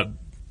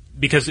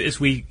 because as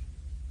we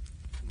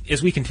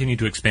continue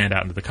to expand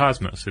out into the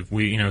cosmos, if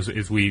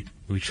we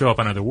show up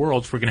on other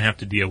worlds, we're going to have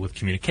to deal with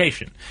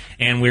communication,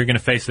 and we're going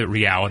to face the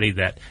reality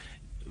that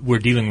we're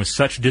dealing with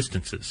such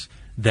distances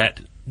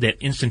that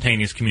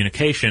instantaneous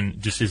communication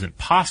just isn't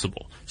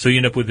possible. So you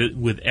end up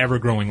with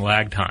ever-growing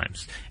lag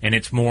times, and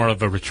it's more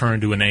of a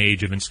return to an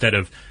age of, instead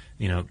of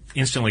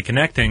instantly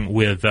connecting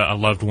with a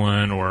loved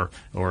one or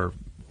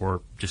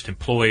just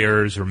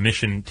employers or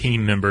mission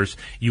team members,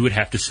 you would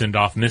have to send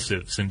off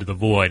missives into the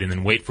void and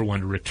then wait for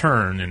one to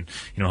return and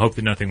hope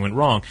that nothing went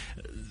wrong.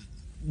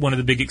 One of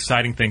the big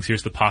exciting things here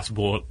is the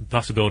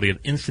possibility of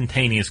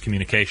instantaneous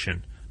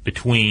communication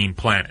between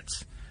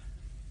planets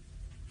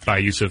by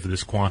use of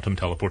this quantum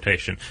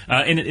teleportation.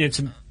 And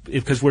it's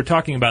because we're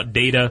talking about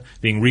data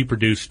being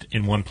reproduced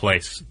in one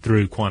place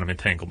through quantum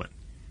entanglement.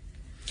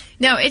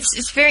 No,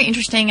 it's very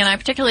interesting, and I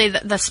particularly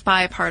the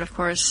spy part, of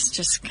course,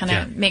 just kind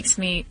of makes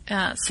me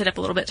sit up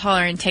a little bit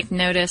taller and take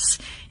notice.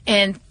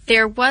 And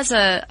there was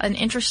an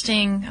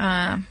interesting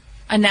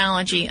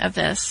analogy of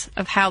this,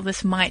 of how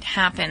this might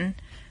happen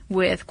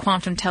with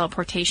quantum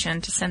teleportation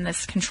to send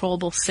this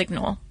controllable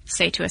signal,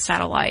 say, to a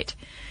satellite.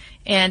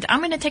 And I'm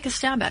going to take a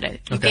stab at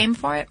it. You game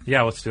for it?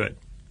 Yeah, let's do it.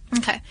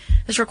 Okay.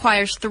 This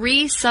requires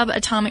 3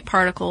 subatomic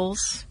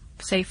particles,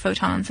 say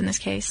photons in this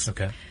case.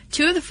 Okay.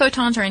 2 of the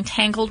photons are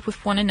entangled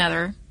with one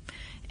another,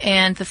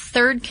 and the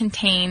third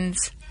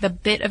contains the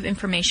bit of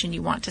information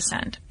you want to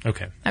send.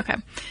 Okay. Okay.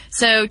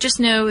 So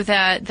just know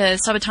that the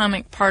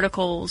subatomic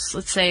particles,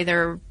 let's say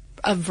they're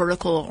of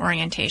vertical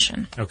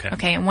orientation.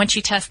 Okay. And once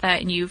you test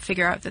that and you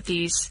figure out that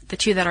the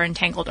two that are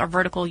entangled are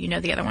vertical, you know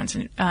the other one's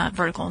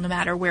vertical no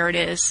matter where it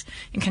is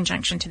in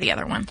conjunction to the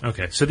other one.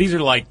 Okay. So these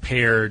are like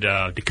paired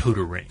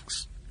decoder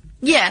rings.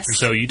 Yes. And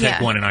so you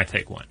take one and I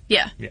take one.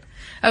 Yeah.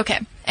 Okay.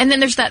 And then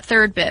there's that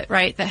third bit,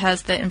 right, that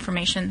has the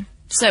information.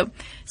 So it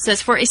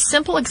says, for a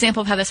simple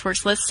example of how this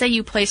works, let's say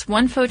you place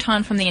one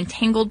photon from the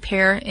entangled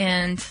pair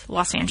in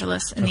Los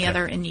Angeles and the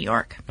other in New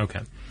York.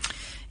 Okay.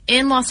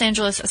 In Los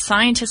Angeles, a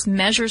scientist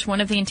measures one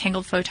of the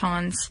entangled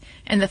photons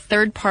and the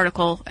third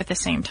particle at the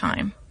same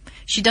time.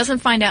 She doesn't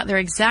find out their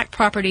exact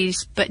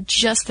properties, but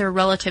just their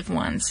relative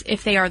ones,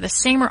 if they are the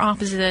same or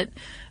opposite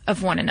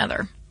of one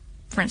another,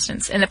 for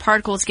instance, and the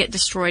particles get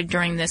destroyed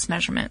during this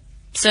measurement.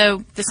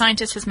 So the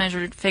scientist has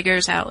measured,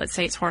 figures out, let's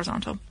say it's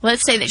horizontal.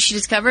 Let's say that she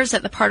discovers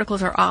that the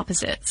particles are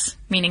opposites,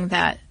 meaning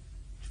that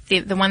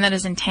the one that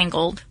is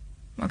entangled,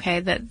 okay,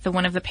 that the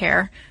one of the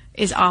pair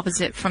is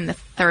opposite from the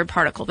third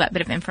particle, that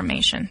bit of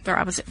information. They're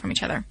opposite from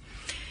each other.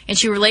 And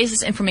she relays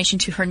this information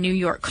to her New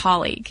York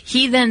colleague.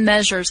 He then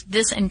measures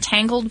this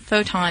entangled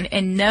photon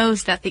and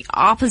knows that the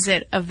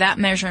opposite of that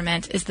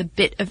measurement is the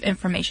bit of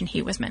information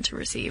he was meant to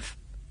receive.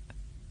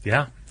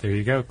 Yeah, there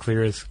you go.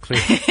 Clear as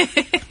clear.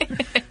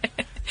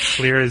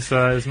 Clear as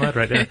mud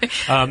right there.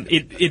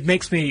 It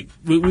makes me...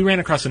 We ran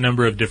across a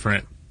number of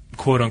different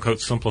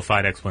quote-unquote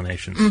simplified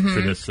explanations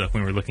for this stuff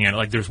when we were looking at it.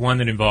 Like, there's one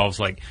that involves,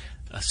 like,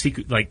 a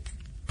secret... like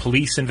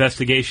police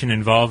investigation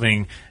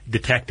involving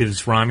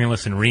detectives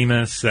Romulus and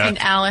Remus. And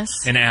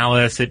Alice. And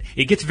Alice.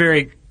 It gets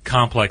very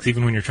complex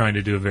even when you're trying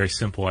to do a very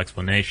simple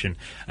explanation.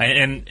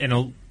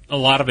 And a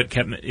lot of it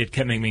kept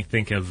making me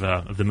think of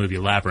the movie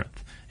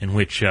Labyrinth, in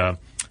which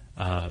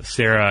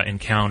Sarah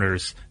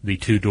encounters the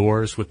two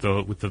doors with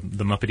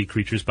the Muppety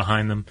creatures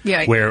behind them,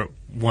 where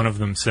one of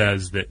them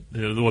says that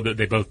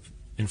they both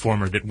inform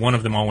her that one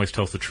of them always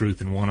tells the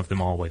truth and one of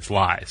them always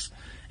lies,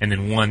 and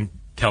then one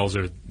tells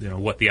her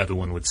what the other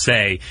one would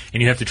say,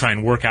 and you have to try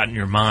and work out in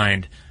your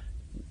mind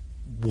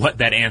what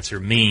that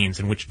answer means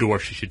and which door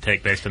she should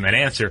take based on that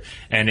answer,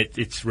 and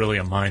it's really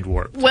a mind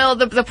warp. Well,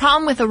 the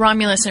problem with the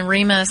Romulus and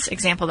Remus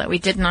example that we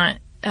did not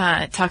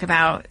talk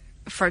about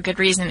for a good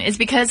reason is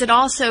because it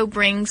also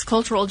brings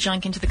cultural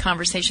junk into the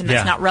conversation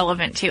that's not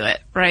relevant to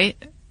it, right?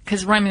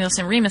 Because Romulus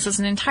and Remus is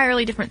an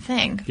entirely different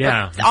thing.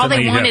 Yeah. All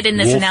they wanted in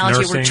this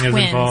analogy were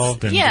twins.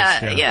 They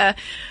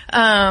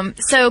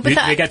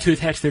got too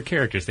attached to their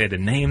characters. They had to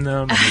name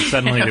them, and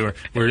suddenly they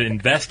were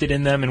invested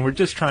in them, and we're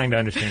just trying to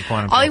understand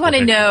quantum. All you want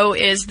to know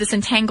is this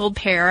entangled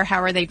pair,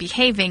 how are they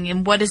behaving,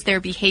 and what does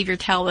their behavior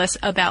tell us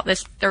about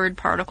this third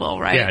particle,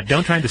 right? Yeah,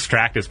 don't try and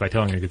distract us by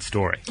telling a good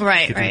story.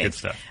 Right, Get the good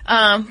stuff.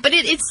 But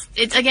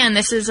it's again,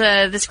 this is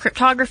this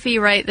cryptography,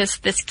 right?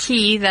 This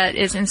key that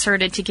is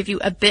inserted to give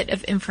you a bit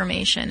of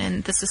information.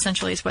 And this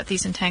essentially is what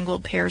these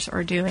entangled pairs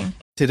are doing.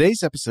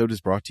 Today's episode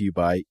is brought to you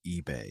by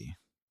eBay.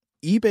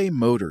 eBay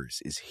Motors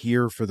is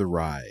here for the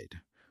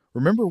ride.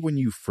 Remember when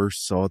you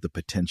first saw the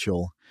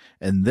potential?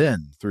 And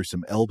then, through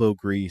some elbow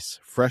grease,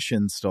 fresh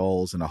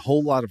installs, and a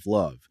whole lot of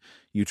love,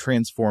 you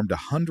transformed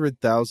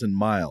 100,000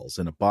 miles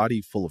and a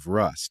body full of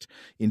rust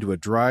into a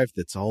drive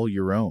that's all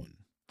your own.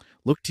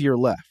 Look to your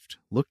left.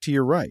 Look to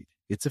your right.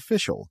 It's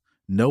official.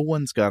 No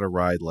one's got a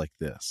ride like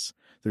this.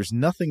 There's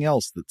nothing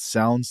else that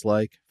sounds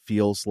like,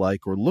 feels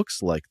like, or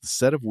looks like the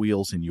set of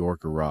wheels in your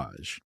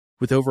garage.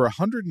 With over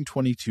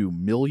 122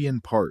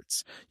 million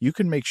parts, you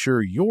can make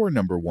sure your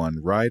number one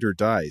ride or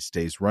die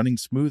stays running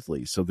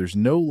smoothly, so there's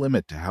no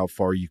limit to how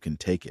far you can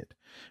take it.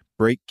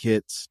 Brake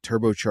kits,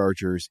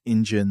 turbochargers,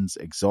 engines,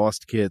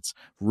 exhaust kits,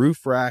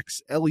 roof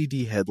racks,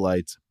 LED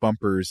headlights,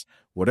 bumpers,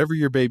 whatever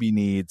your baby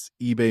needs,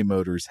 eBay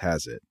Motors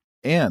has it.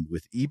 And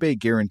with eBay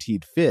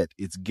Guaranteed Fit,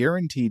 it's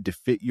guaranteed to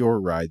fit your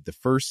ride the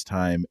first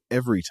time,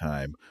 every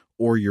time,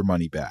 or your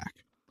money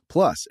back.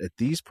 Plus, at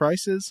these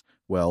prices,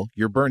 well,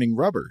 you're burning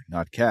rubber,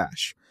 not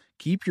cash.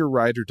 Keep your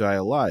ride or die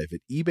alive at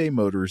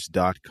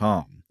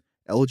ebaymotors.com.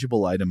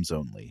 Eligible items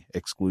only.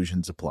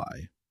 Exclusions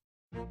apply.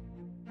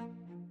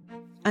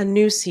 A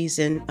new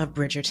season of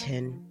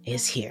Bridgerton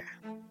is here.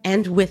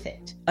 And with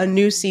it, a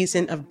new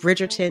season of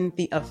Bridgerton,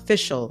 the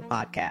official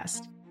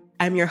podcast.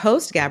 I'm your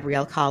host,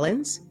 Gabrielle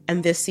Collins,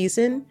 and this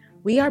season,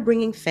 we are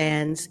bringing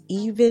fans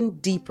even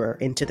deeper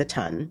into the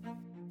ton.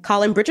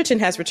 Colin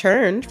Bridgerton has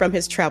returned from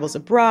his travels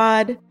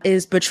abroad.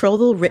 Is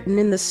betrothal written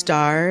in the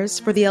stars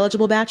for the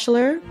eligible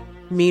bachelor?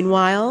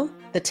 Meanwhile,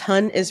 the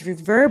ton is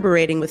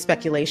reverberating with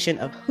speculation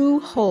of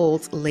who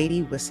holds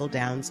Lady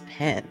Whistledown's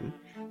pen.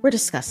 We're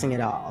discussing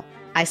it all.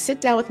 I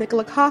sit down with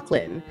Nicola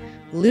Coughlan,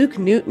 Luke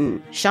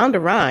Newton, Shonda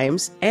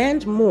Rhimes,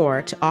 and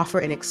more to offer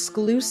an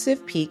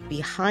exclusive peek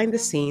behind the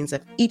scenes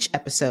of each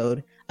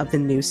episode of the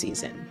new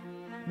season.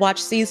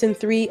 Watch season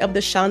 3 of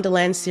the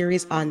Shondaland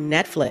series on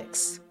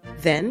Netflix.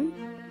 Then,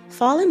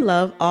 fall in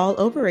love all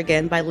over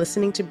again by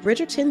listening to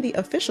Bridgerton, the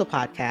official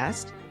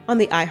podcast, on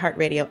the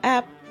iHeartRadio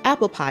app,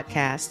 Apple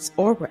Podcasts,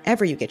 or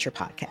wherever you get your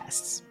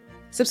podcasts.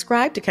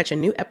 Subscribe to catch a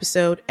new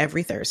episode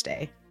every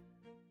Thursday.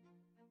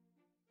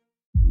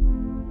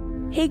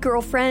 Hey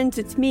girlfriends,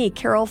 it's me,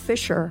 Carol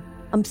Fisher.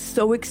 I'm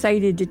so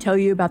excited to tell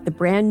you about the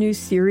brand new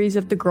series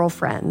of The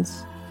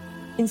Girlfriends.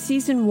 In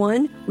season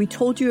 1, we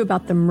told you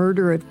about the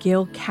murder of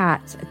Gail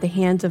Katz at the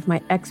hands of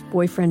my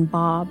ex-boyfriend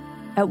Bob.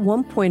 At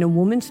one point, a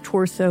woman's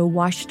torso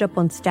washed up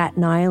on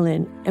Staten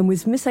Island and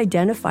was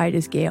misidentified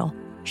as Gail.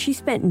 She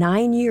spent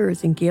 9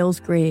 years in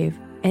Gail's grave,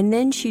 and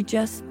then she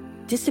just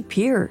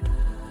disappeared.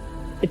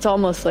 It's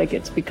almost like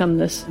it's become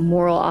this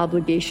moral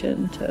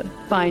obligation to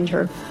find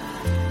her.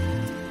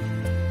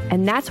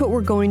 And that's what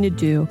we're going to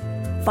do.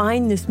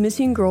 Find this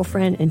missing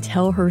girlfriend and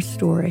tell her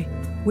story.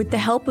 With the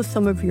help of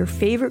some of your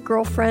favorite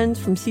girlfriends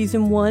from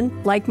season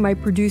 1, like my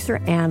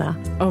producer Anna.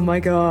 Oh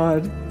my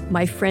God.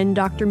 My friend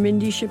Dr.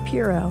 Mindy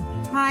Shapiro.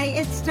 Hi,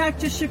 it's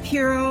Dr.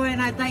 Shapiro,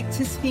 and I'd like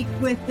to speak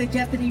with the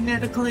Deputy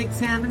Medical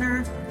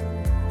Examiner.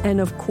 And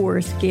of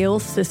course,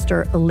 Gail's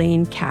sister,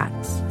 Elaine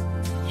Katz.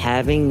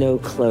 Having no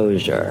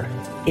closure,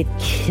 it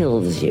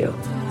kills you.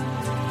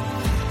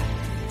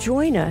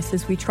 Join us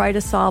as we try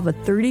to solve a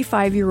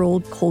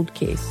 35-year-old cold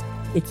case.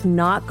 It's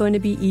not going to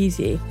be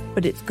easy,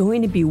 but it's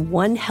going to be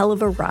one hell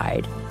of a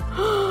ride.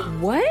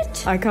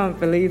 What? I can't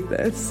believe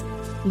this.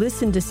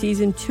 Listen to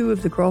season 2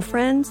 of The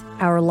Girlfriends,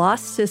 Our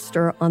Lost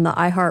Sister on the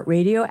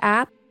iHeartRadio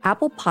app,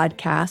 Apple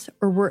Podcasts,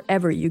 or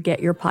wherever you get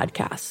your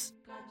podcasts.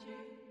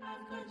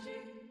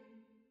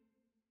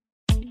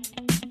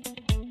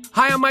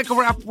 Hi, I'm Michael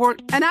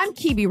Rappaport. And I'm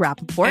Kibi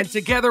Rappaport. And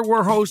together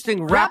we're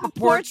hosting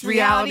Rappaport's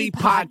Reality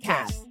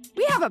Podcast.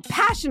 We have a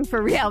passion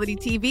for reality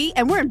TV,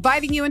 and we're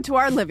inviting you into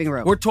our living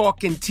room. We're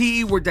talking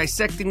tea, we're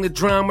dissecting the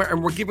drama,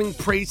 and we're giving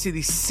praise to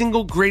the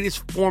single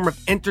greatest form of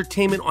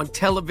entertainment on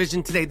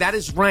television today. That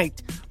is right.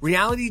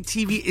 Reality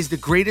TV is the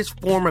greatest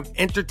form of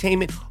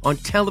entertainment on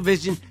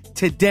television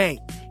today.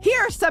 Here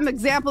are some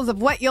examples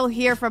of what you'll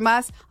hear from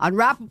us on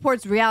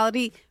Rappaport's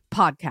Reality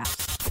Podcast.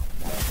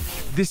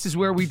 This is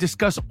where we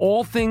discuss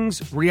all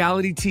things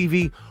reality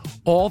TV,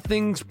 all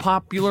things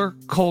popular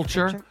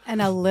culture.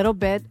 And a little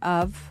bit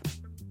of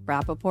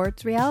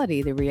Rappaport's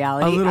reality, the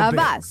reality of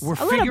us. We're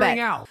figuring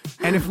out.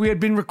 And if we had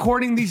been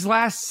recording these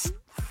last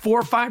 4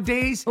 or 5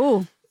 days,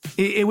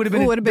 it would have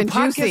been, the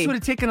podcast juicy. Would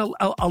have taken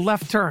a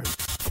left turn.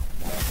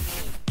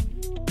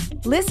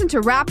 Listen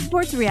to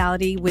Rappaport's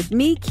Reality with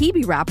me,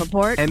 Kibi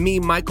Rappaport. And me,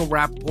 Michael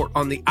Rappaport,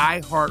 on the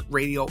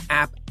iHeartRadio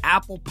app,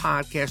 Apple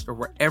Podcast, or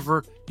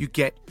wherever you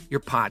get your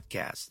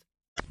podcast.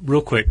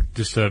 Real quick,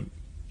 just to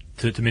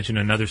mention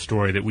another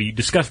story that we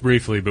discussed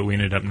briefly, but we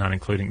ended up not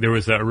including. There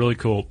was a really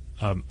cool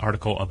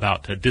article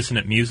about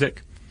dissonant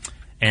music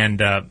and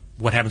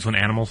what happens when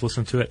animals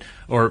listen to it,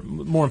 or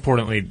more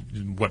importantly,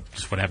 what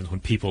happens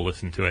when people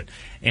listen to it.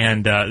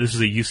 And this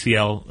is a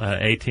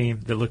UCLA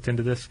team that looked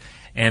into this,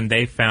 and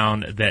they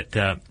found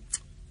that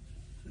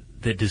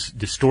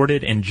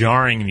distorted and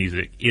jarring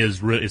music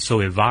is so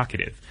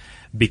evocative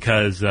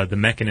because the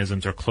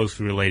mechanisms are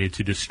closely related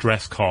to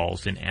distress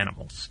calls in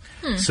animals.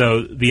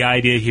 So the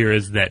idea here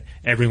is that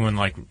everyone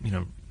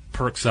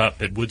perks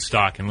up at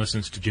Woodstock and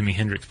listens to Jimi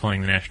Hendrix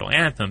playing the national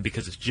anthem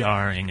because it's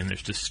jarring and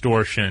there's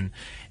distortion,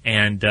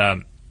 and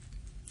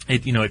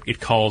it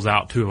calls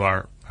out to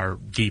our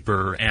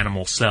deeper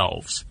animal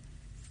selves.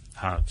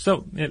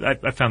 So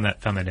I found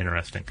that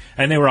interesting.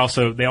 And they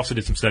also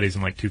did some studies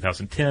in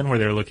 2010 where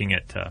they were looking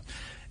at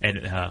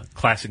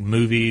classic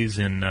movies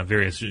in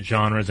various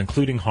genres,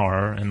 including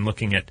horror, and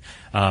looking at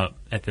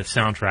the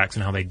soundtracks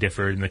and how they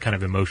differed and the kind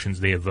of emotions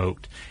they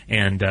evoked.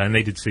 And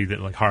they did see that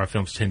horror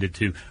films tended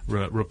to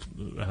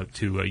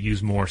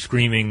use more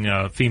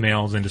screaming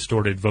females and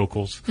distorted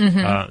vocals,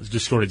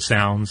 distorted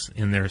sounds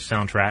in their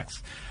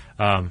soundtracks.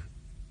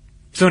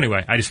 So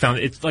anyway, I just found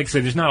it's like I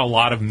said, there's not a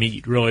lot of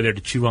meat really there to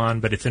chew on,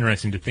 but it's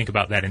interesting to think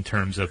about that in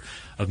terms of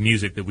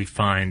music that we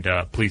find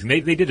pleasing.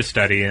 They did a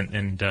study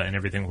and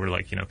everything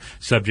where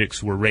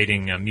subjects were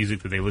rating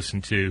music that they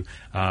listened to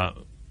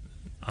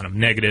on a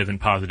negative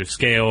and positive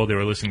scale. They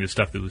were listening to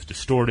stuff that was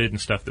distorted and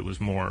stuff that was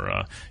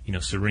more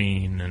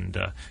serene and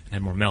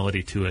had more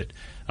melody to it.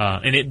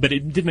 But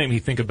it did make me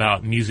think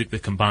about music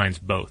that combines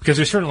both. Because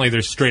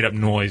there's straight up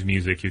noise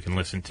music you can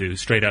listen to,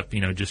 straight up,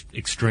 just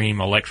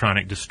extreme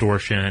electronic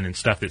distortion and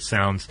stuff that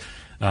sounds,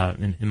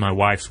 in my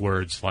wife's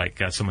words,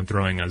 like someone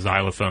throwing a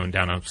xylophone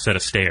down a set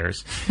of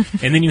stairs.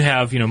 And then you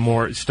have,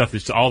 more stuff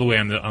that's all the way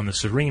on the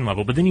serene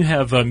level. But then you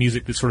have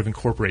music that sort of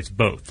incorporates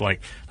both.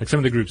 Like some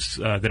of the groups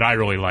that I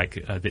really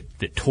like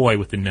that toy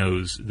with the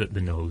noise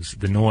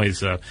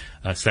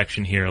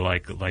section here,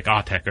 like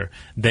Autechre.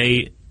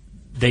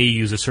 They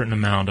use a certain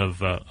amount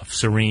of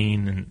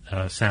serene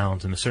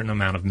sounds and a certain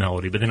amount of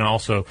melody, but then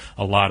also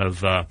a lot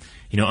of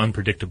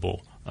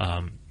unpredictable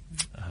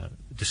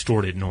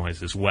distorted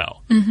noise as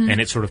well. And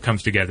it sort of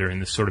comes together in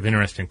this sort of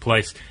interesting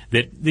place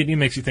that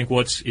makes you think, well,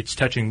 it's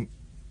touching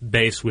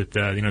base with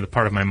the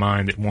part of my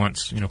mind that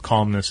wants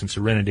calmness and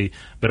serenity,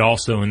 but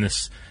also in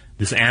this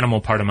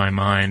animal part of my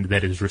mind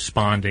that is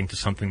responding to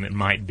something that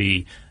might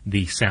be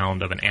the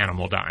sound of an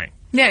animal dying.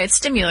 Yeah, it's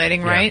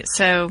stimulating, right?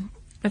 So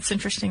it's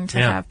interesting to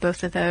have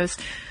both of those.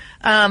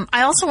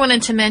 I also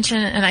wanted to mention,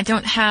 and I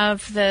don't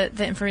have the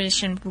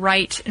information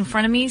right in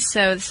front of me,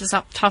 so this is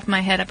off the top of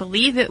my head. I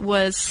believe it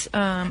was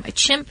a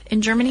chimp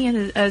in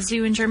Germany, a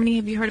zoo in Germany.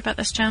 Have you heard about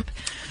this chimp?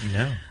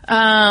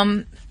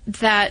 No.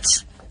 That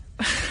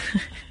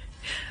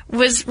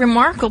was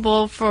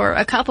remarkable for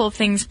a couple of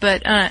things,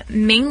 but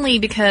mainly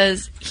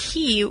because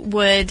he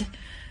would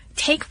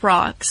take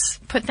rocks,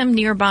 put them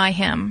nearby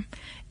him,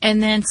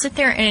 and then sit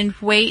there and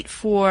wait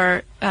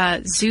for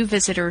zoo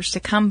visitors to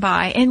come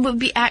by, and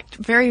would act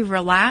very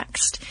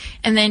relaxed.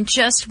 And then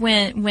just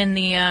when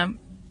the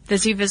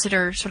zoo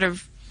visitor sort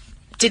of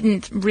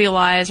didn't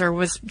realize or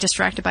was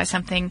distracted by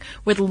something,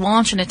 would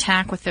launch an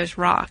attack with those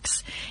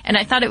rocks. And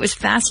I thought it was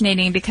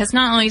fascinating because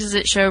not only does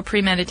it show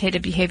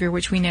premeditated behavior,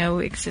 which we know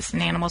exists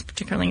in animals,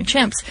 particularly in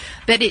chimps,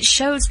 but it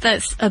shows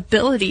this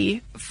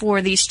ability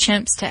for these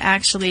chimps to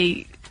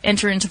actually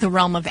enter into the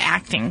realm of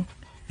acting.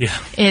 Yeah.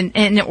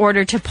 In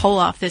order to pull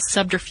off this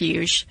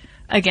subterfuge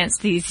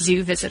against these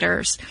zoo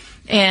visitors.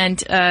 And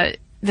the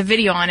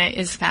video on it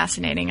is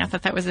fascinating. I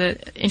thought that was an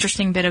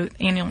interesting bit of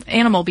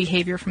animal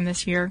behavior from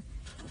this year.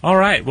 All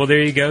right. Well,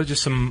 there you go.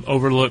 Just some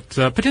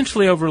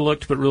potentially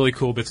overlooked, but really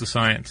cool bits of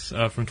science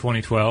from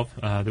 2012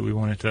 that we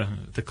wanted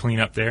to clean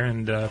up there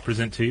and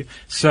present to you.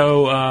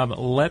 So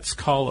let's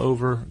call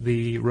over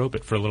the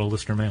robot for a little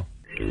listener mail.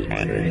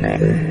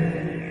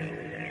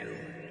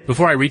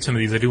 Before I read some of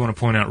these, I do want to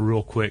point out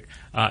real quick.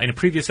 In a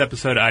previous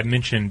episode, I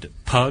mentioned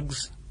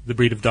pugs, the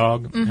breed of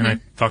dog, and I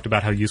talked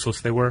about how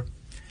useless they were.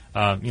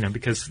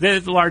 Because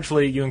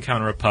largely you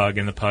encounter a pug,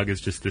 and the pug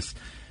is just this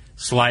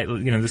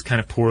this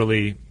kind of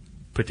poorly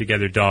put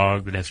together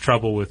dog that has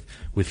trouble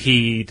with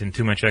heat and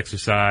too much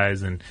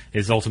exercise and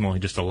is ultimately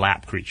just a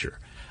lap creature.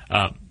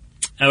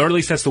 Or at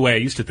least that's the way I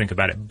used to think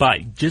about it.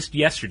 But just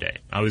yesterday,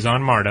 I was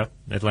on MARTA,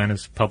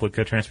 Atlanta's public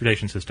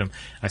transportation system.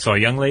 I saw a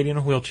young lady in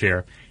a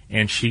wheelchair,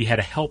 and she had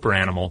a helper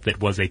animal that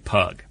was a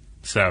pug.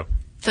 So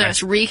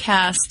it's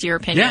recast your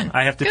opinion. Yeah,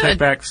 I have to take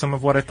back some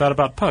of what I thought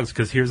about pugs,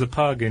 because here's a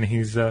pug, and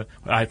he's, I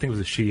think it was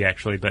a she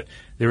actually, but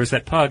there was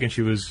that pug, and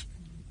she was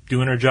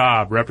doing her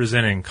job,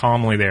 representing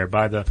calmly there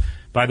by the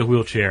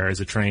wheelchair as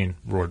a train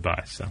roared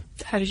by. So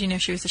how did you know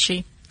she was a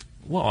she?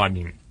 Well, I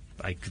mean,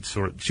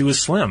 she was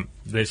slim,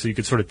 so you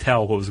could sort of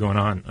tell what was going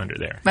on under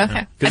there. Okay.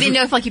 I didn't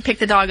know if you picked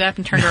the dog up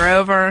and turned her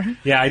over.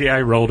 Yeah,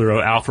 I rolled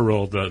her, alpha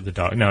rolled the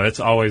dog. No, that's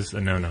always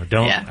a no-no.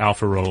 Don't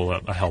alpha roll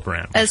a helper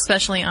animal.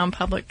 Especially on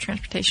public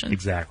transportation.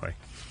 Exactly.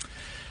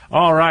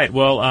 All right,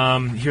 well,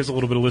 here's a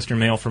little bit of listener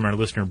mail from our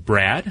listener,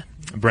 Brad.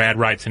 Brad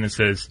writes in and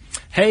says,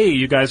 "Hey,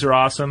 you guys are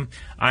awesome.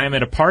 I am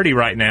at a party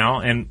right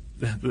now," and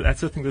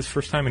that's, I think, this is the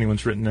first time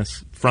anyone's written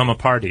this from a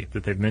party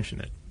that they've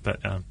mentioned it. But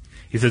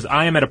he says,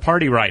 "I am at a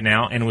party right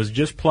now and was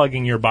just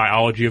plugging your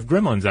Biology of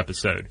Gremlins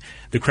episode.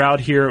 The crowd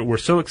here were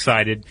so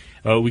excited,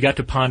 we got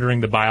to pondering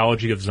the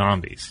biology of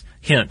zombies.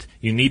 Hint,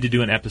 you need to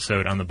do an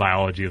episode on the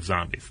biology of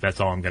zombies. That's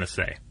all I'm going to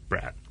say,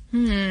 Brad."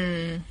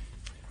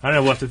 I don't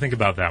know what to think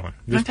about that one.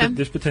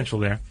 There's potential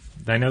there.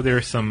 I know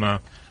there's some,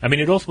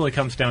 it ultimately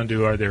comes down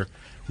to, are there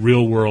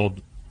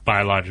real-world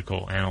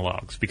biological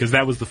analogs? Because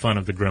that was the fun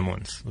of the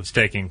Gremlins, was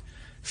taking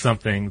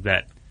something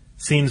that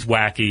seems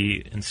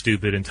wacky and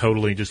stupid and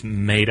totally just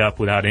made up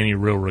without any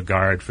real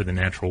regard for the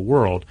natural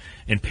world,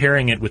 and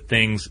pairing it with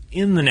things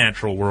in the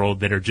natural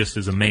world that are just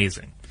as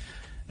amazing.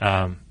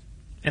 And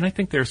I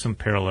think there are some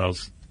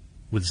parallels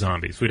with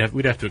zombies. We'd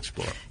have to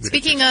explore.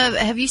 Speaking of,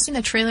 have you seen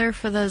the trailer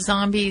for the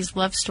Zombies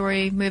Love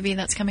Story movie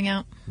that's coming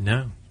out?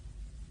 No.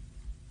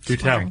 Do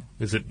tell.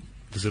 Does it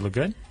look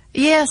good?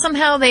 Yeah,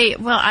 somehow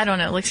I don't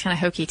know, it looks kind of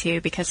hokey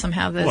too, because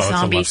somehow the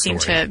zombies seem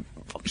to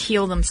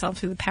heal themselves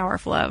through the power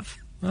of love.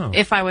 Oh.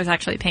 If I was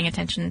actually paying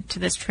attention to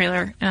this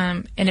trailer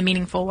in a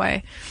meaningful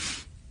way.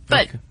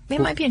 But it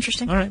might be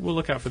interesting. All right, we'll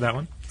look out for that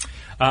one.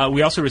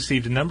 We also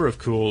received a number of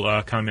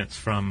cool comments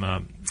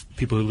from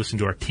people who listened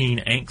to our teen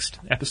angst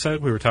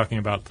episode. We were talking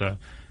about the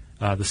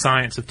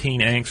science of teen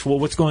angst. Well,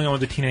 what's going on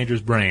with the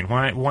teenager's brain?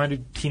 Why do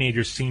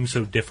teenagers seem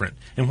so different?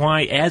 And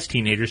why, as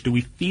teenagers, do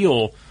we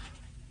feel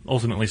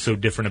ultimately so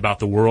different about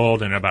the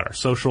world and about our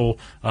social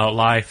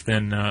life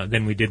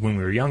than we did when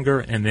we were younger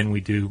and than we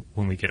do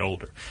when we get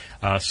older?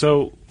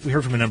 So we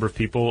heard from a number of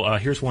people.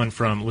 Here's one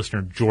from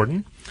listener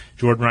Jordan.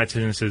 Jordan writes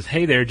in and says,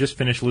 "Hey there, just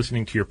finished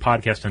listening to your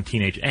podcast on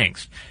teenage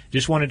angst.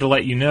 Just wanted to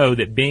let you know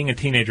that being a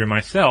teenager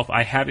myself,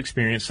 I have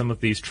experienced some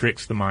of these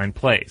tricks the mind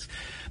plays.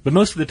 But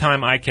most of the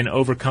time I can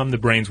overcome the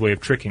brain's way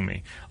of tricking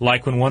me.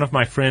 Like when one of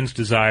my friends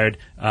desired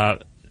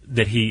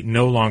that he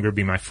no longer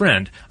be my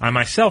friend. I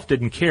myself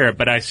didn't care,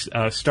 but I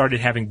started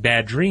having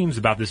bad dreams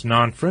about this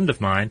non-friend of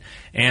mine,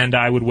 and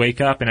I would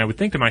wake up and I would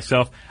think to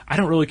myself, I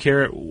don't really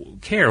care.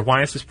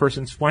 Why is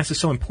this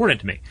so important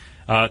to me?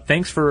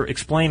 Thanks for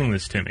explaining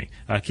this to me.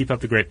 Keep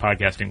up the great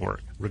podcasting work.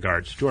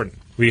 Regards, Jordan.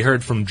 We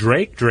heard from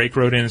Drake. Drake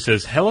wrote in and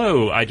says,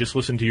 "Hello, I just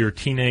listened to your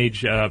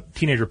teenager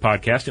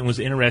podcast and was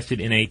interested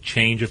in a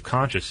change of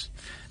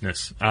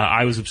consciousness.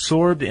 I was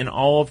absorbed in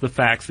all of the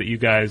facts that you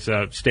guys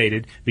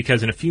stated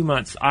because in a few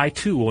months I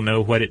too will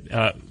know what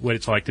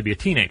it's like to be a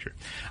teenager.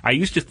 I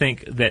used to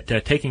think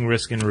that taking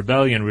risk and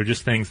rebellion were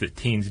just things that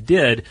teens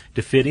did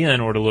to fit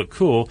in or to look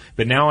cool,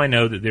 but now I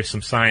know that there's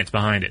some science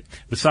behind it.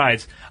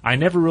 Besides, I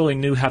never really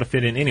knew how to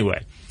fit in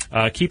anyway.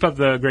 Keep up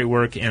the great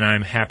work, and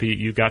I'm happy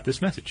you got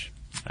this message."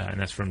 And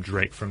that's from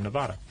Drake from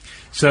Nevada.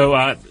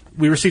 So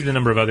we received a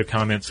number of other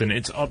comments, and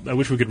I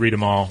wish we could read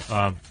them all.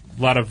 A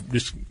lot of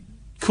just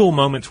cool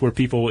moments where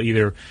people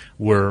either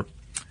were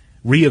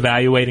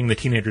reevaluating the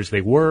teenagers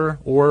they were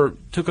or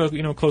took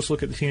a close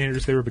look at the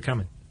teenagers they were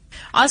becoming.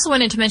 I also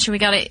wanted to mention we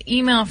got an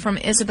email from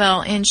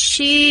Isabel, and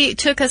she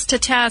took us to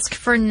task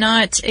for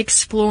not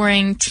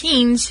exploring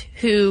teens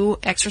who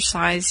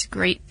exercise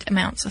great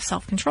amounts of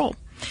self-control.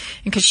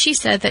 Because she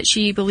said that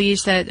she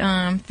believes that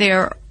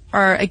there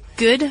are a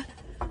good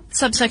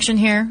subsection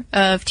here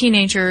of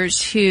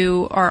teenagers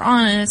who are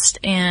honest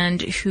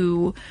and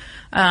who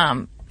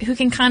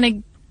can kind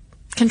of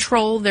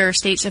control their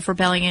states of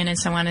rebellion and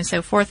so on and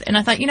so forth. And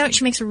I thought,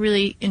 she makes a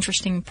really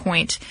interesting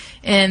point,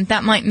 and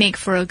that might make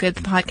for a good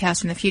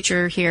podcast in the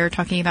future here,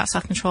 talking about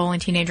self-control in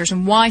teenagers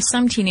and why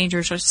some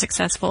teenagers are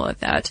successful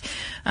at that.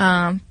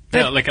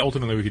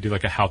 Ultimately we could do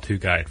like a how-to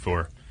guide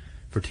for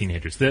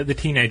teenagers, the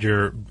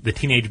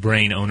teenage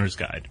brain owner's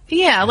guide.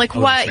 Yeah, like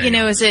why,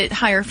 is it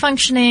higher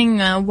functioning?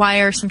 Why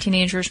are some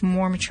teenagers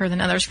more mature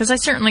than others? Because I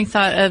certainly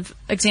thought of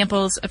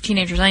examples of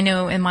teenagers I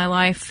know in my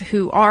life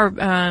who are,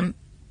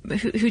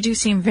 who do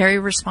seem very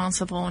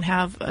responsible and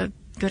have a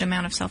good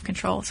amount of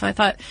self-control. So I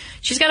thought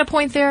she's got a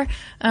point there.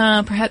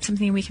 Perhaps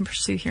something we can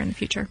pursue here in the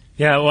future.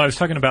 Yeah, well, I was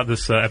talking about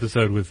this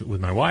episode with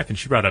my wife, and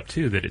she brought up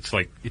too that it's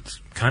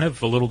kind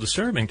of a little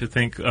disturbing to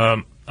think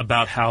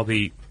about how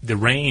the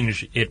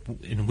range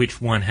in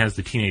which one has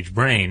the teenage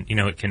brain.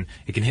 It can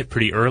hit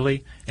pretty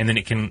early, and then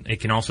it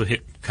can also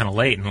hit kind of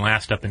late and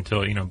last up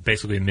until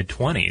basically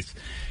mid-20s.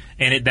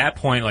 And at that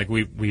point, like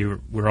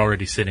we're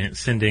already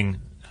sending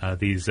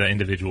these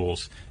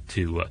individuals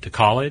to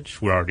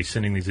college. We're already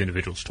sending these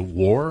individuals to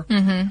war.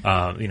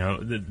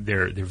 Mm-hmm.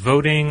 They're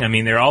voting. I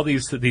mean, there are all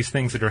these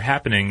things that are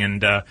happening,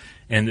 but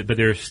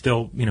they're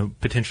still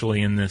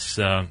potentially in this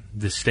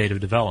state of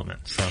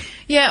development. So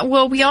yeah,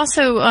 well, we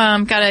also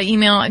got an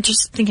email.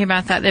 Just thinking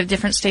about that, the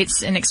different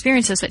states and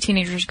experiences that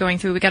teenagers are going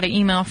through. We got an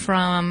email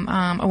from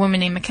a woman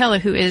named Michaela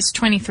who is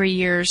 23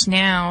 years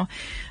now,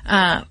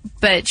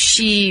 but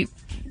she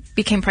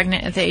became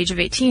pregnant at the age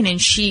of 18,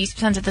 and she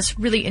sent us this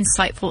really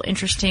insightful,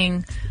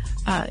 interesting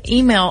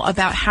email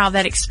about how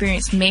that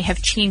experience may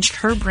have changed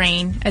her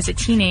brain as a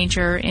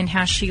teenager and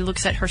how she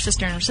looks at her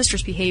sister and her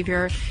sister's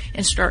behavior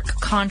in stark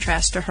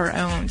contrast to her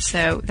own.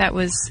 So that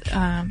was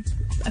a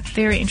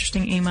very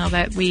interesting email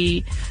that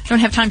we don't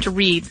have time to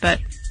read,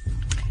 but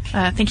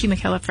thank you,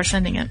 Michaela, for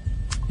sending it.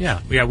 Yeah,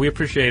 we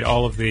appreciate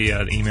all of the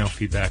email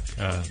feedback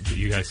that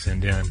you guys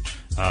send in,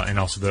 and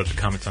also the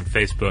comments on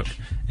Facebook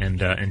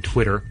and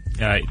Twitter.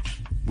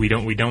 We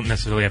don't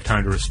necessarily have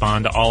time to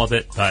respond to all of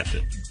it, but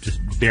just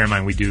bear in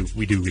mind we do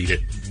read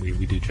it.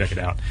 We do check it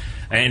out.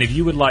 And if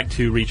you would like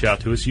to reach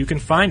out to us, you can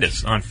find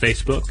us on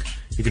Facebook.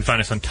 You can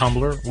find us on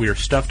Tumblr. We are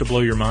Stuff to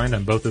Blow Your Mind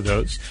on both of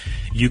those.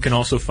 You can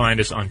also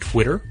find us on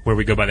Twitter, where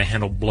we go by the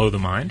handle Blow the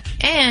Mind.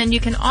 And you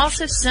can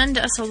also send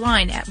us a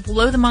line at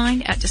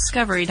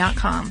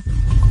blowthemind@discovery.com.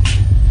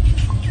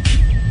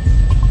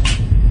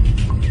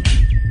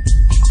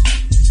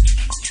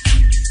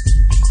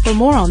 For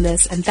more on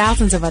this and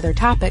thousands of other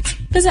topics,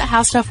 visit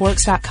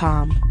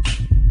howstuffworks.com.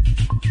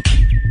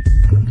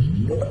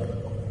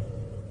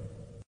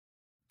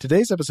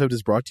 Today's episode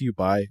is brought to you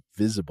by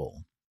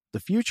Visible. The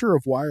future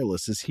of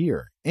wireless is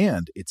here,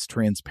 and it's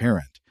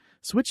transparent.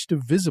 Switch to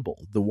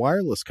Visible, the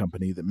wireless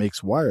company that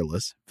makes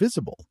wireless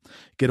visible.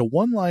 Get a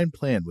one-line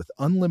plan with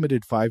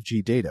unlimited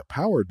 5G data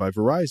powered by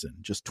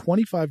Verizon, just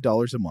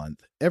 $25 a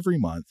month, every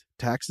month,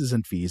 taxes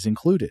and fees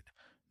included.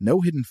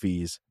 No hidden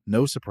fees,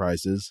 no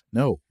surprises,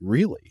 no,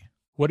 really.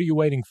 What are you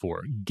waiting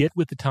for? Get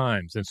with the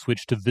times and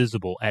switch to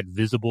Visible at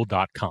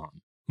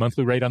Visible.com.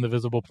 Monthly rate on the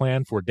Visible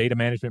plan. For data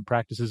management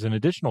practices and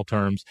additional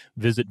terms,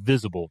 visit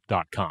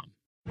Visible.com.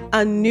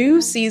 A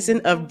new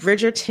season of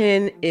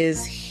Bridgerton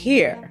is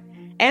here.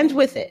 And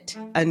with it,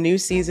 a new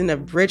season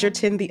of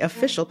Bridgerton, the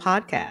official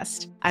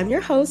podcast. I'm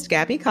your host,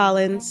 Gabby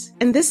Collins,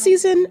 and this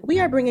season, we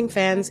are bringing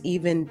fans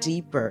even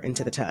deeper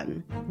into the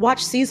ton.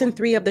 Watch season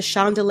 3 of the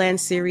Shondaland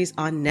series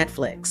on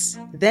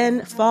Netflix.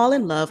 Then fall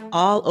in love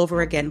all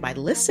over again by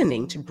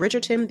listening to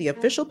Bridgerton, the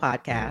official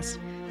podcast,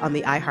 on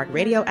the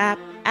iHeartRadio app,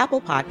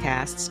 Apple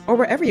Podcasts, or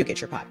wherever you get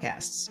your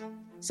podcasts.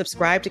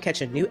 Subscribe to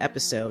catch a new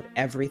episode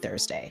every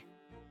Thursday.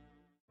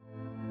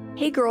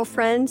 Hey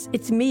girlfriends,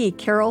 it's me,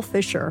 Carol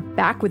Fisher,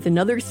 back with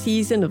another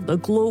season of the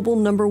global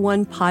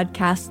 #1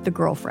 podcast, The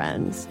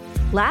Girlfriends.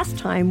 Last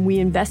time, we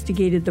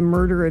investigated the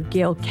murder of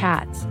Gail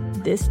Katz.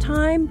 This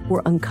time,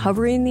 we're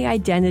uncovering the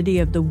identity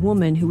of the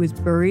woman who was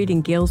buried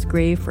in Gail's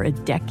grave for a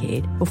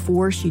decade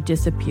before she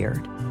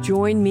disappeared.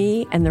 Join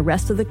me and the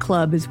rest of the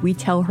club as we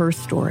tell her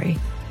story.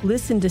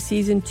 Listen to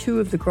Season 2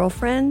 of The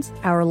Girlfriends,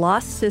 Our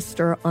Lost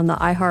Sister on the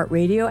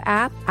iHeartRadio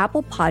app,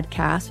 Apple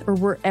Podcasts, or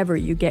wherever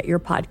you get your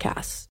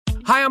podcasts.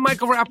 Hi, I'm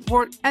Michael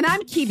Rappaport. And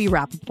I'm Kibi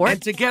Rappaport.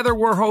 And together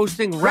we're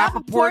hosting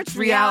Rappaport's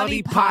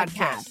Reality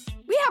Podcast.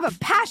 We have a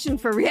passion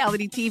for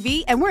reality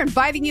TV, and we're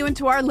inviting you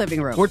into our living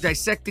room. We're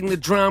dissecting the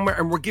drama,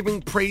 and we're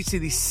giving praise to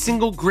the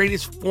single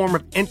greatest form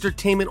of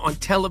entertainment on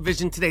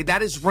television today.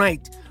 That is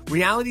right.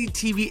 Reality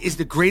TV is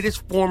the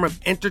greatest form of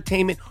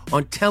entertainment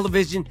on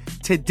television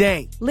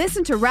today.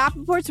 Listen to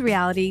Rappaport's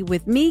Reality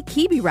with me,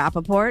 Kibi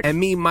Rappaport. And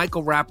me,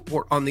 Michael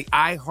Rappaport, on the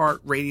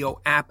iHeartRadio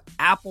app,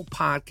 Apple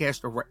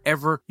Podcast, or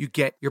wherever you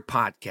get your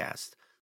podcast.